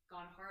has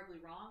gone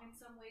horribly wrong in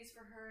some ways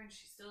for her, and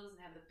she still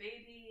doesn't have the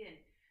baby,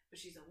 but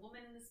she's a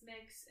woman in this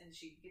mix, and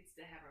she gets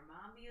to have her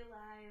mom be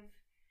alive.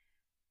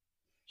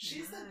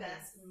 She's the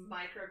best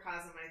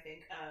microcosm, I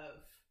think,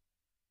 of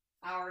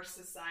our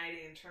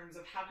society in terms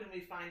of how can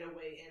we find a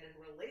way in and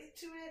relate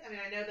to it. I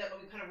mean, I know that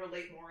we kind of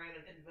relate more in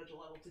an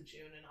individual level to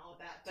June and all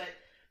of that,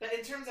 but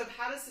in terms of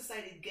how does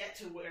society get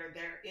to where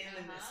they're in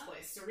this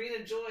place, Serena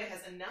Joy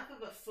has enough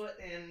of a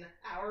foot in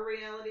our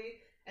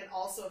reality and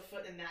also a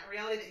foot in that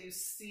reality that you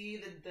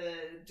see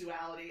the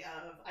duality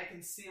of, I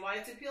can see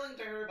why it's appealing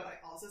to her, but I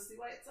also see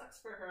why it sucks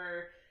for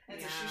her. And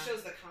so she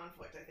shows the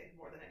conflict, I think,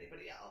 more than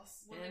anybody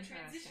else. Well, the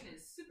transition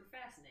is super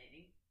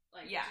fascinating.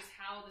 Like, just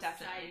how the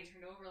society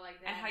turned over like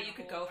that. And how you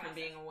could go from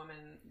being a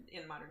woman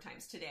in modern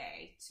times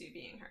today to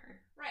being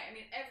her. Right. I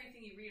mean,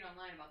 everything you read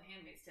online about The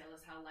Handmaid's Tale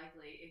is how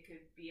likely it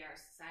could be our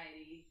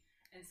society.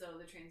 And so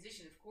the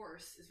transition, of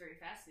course, is very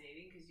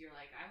fascinating because you're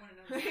like, I want to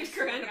know.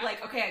 You're kind of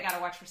like, okay, I got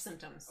to watch for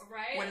symptoms.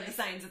 Right. What are the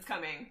signs it's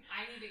coming?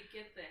 I need to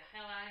get the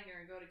hell out of here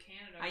and go to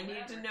Canada. I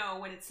need to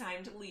know when it's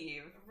time to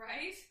leave.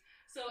 Right.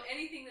 So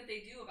anything that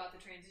they do about the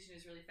transition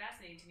is really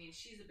fascinating to me, and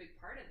she's a big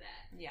part of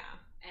that. Yeah,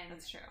 and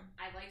that's true.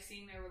 I like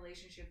seeing their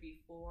relationship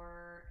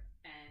before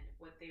and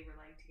what they were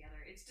like together.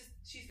 It's just,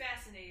 she's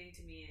fascinating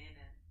to me in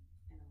a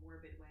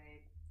morbid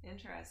way.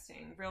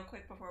 Interesting. Real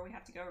quick before we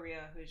have to go,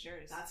 Rhea, who's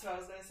yours? That's what I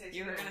was going to say.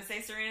 You were going to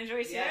say Serena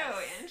Joy too. Yes.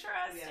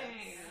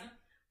 Interesting. Yes.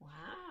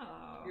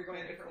 Wow. You're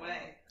going a different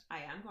way.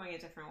 I am going a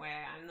different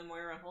way. I'm the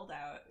Moira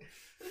holdout.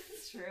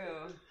 It's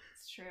true.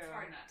 It's true. It's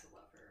hard not to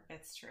love her.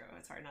 It's true.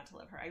 It's hard not to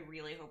love her. I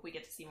really hope we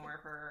get to see more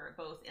of her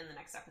both in the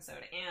next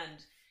episode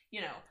and,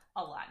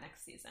 a lot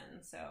next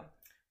season. So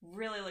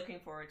really looking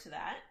forward to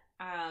that.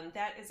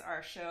 That is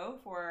our show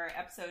for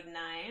episode 9.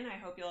 I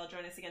hope you'll all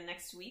join us again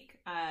next week.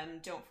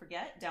 Don't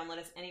forget, download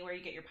us anywhere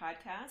you get your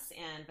podcasts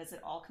and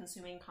visit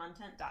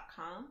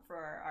allconsumingcontent.com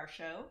for our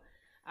show.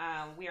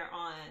 We are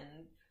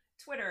on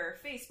Twitter,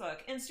 Facebook,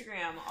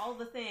 Instagram, all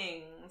the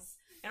things,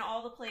 and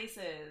all the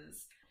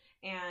places.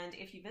 And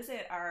if you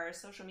visit our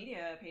social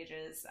media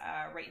pages,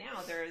 right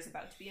now there is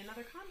about to be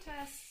another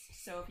contest.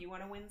 So if you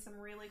want to win some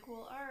really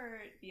cool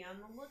art, be on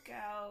the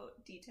lookout.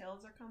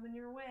 Details are coming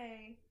your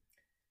way.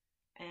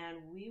 And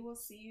we will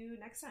see you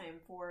next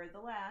time for the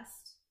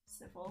last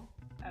Sniffle,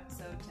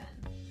 episode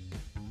 10.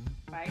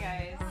 Bye,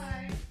 guys.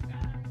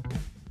 Bye.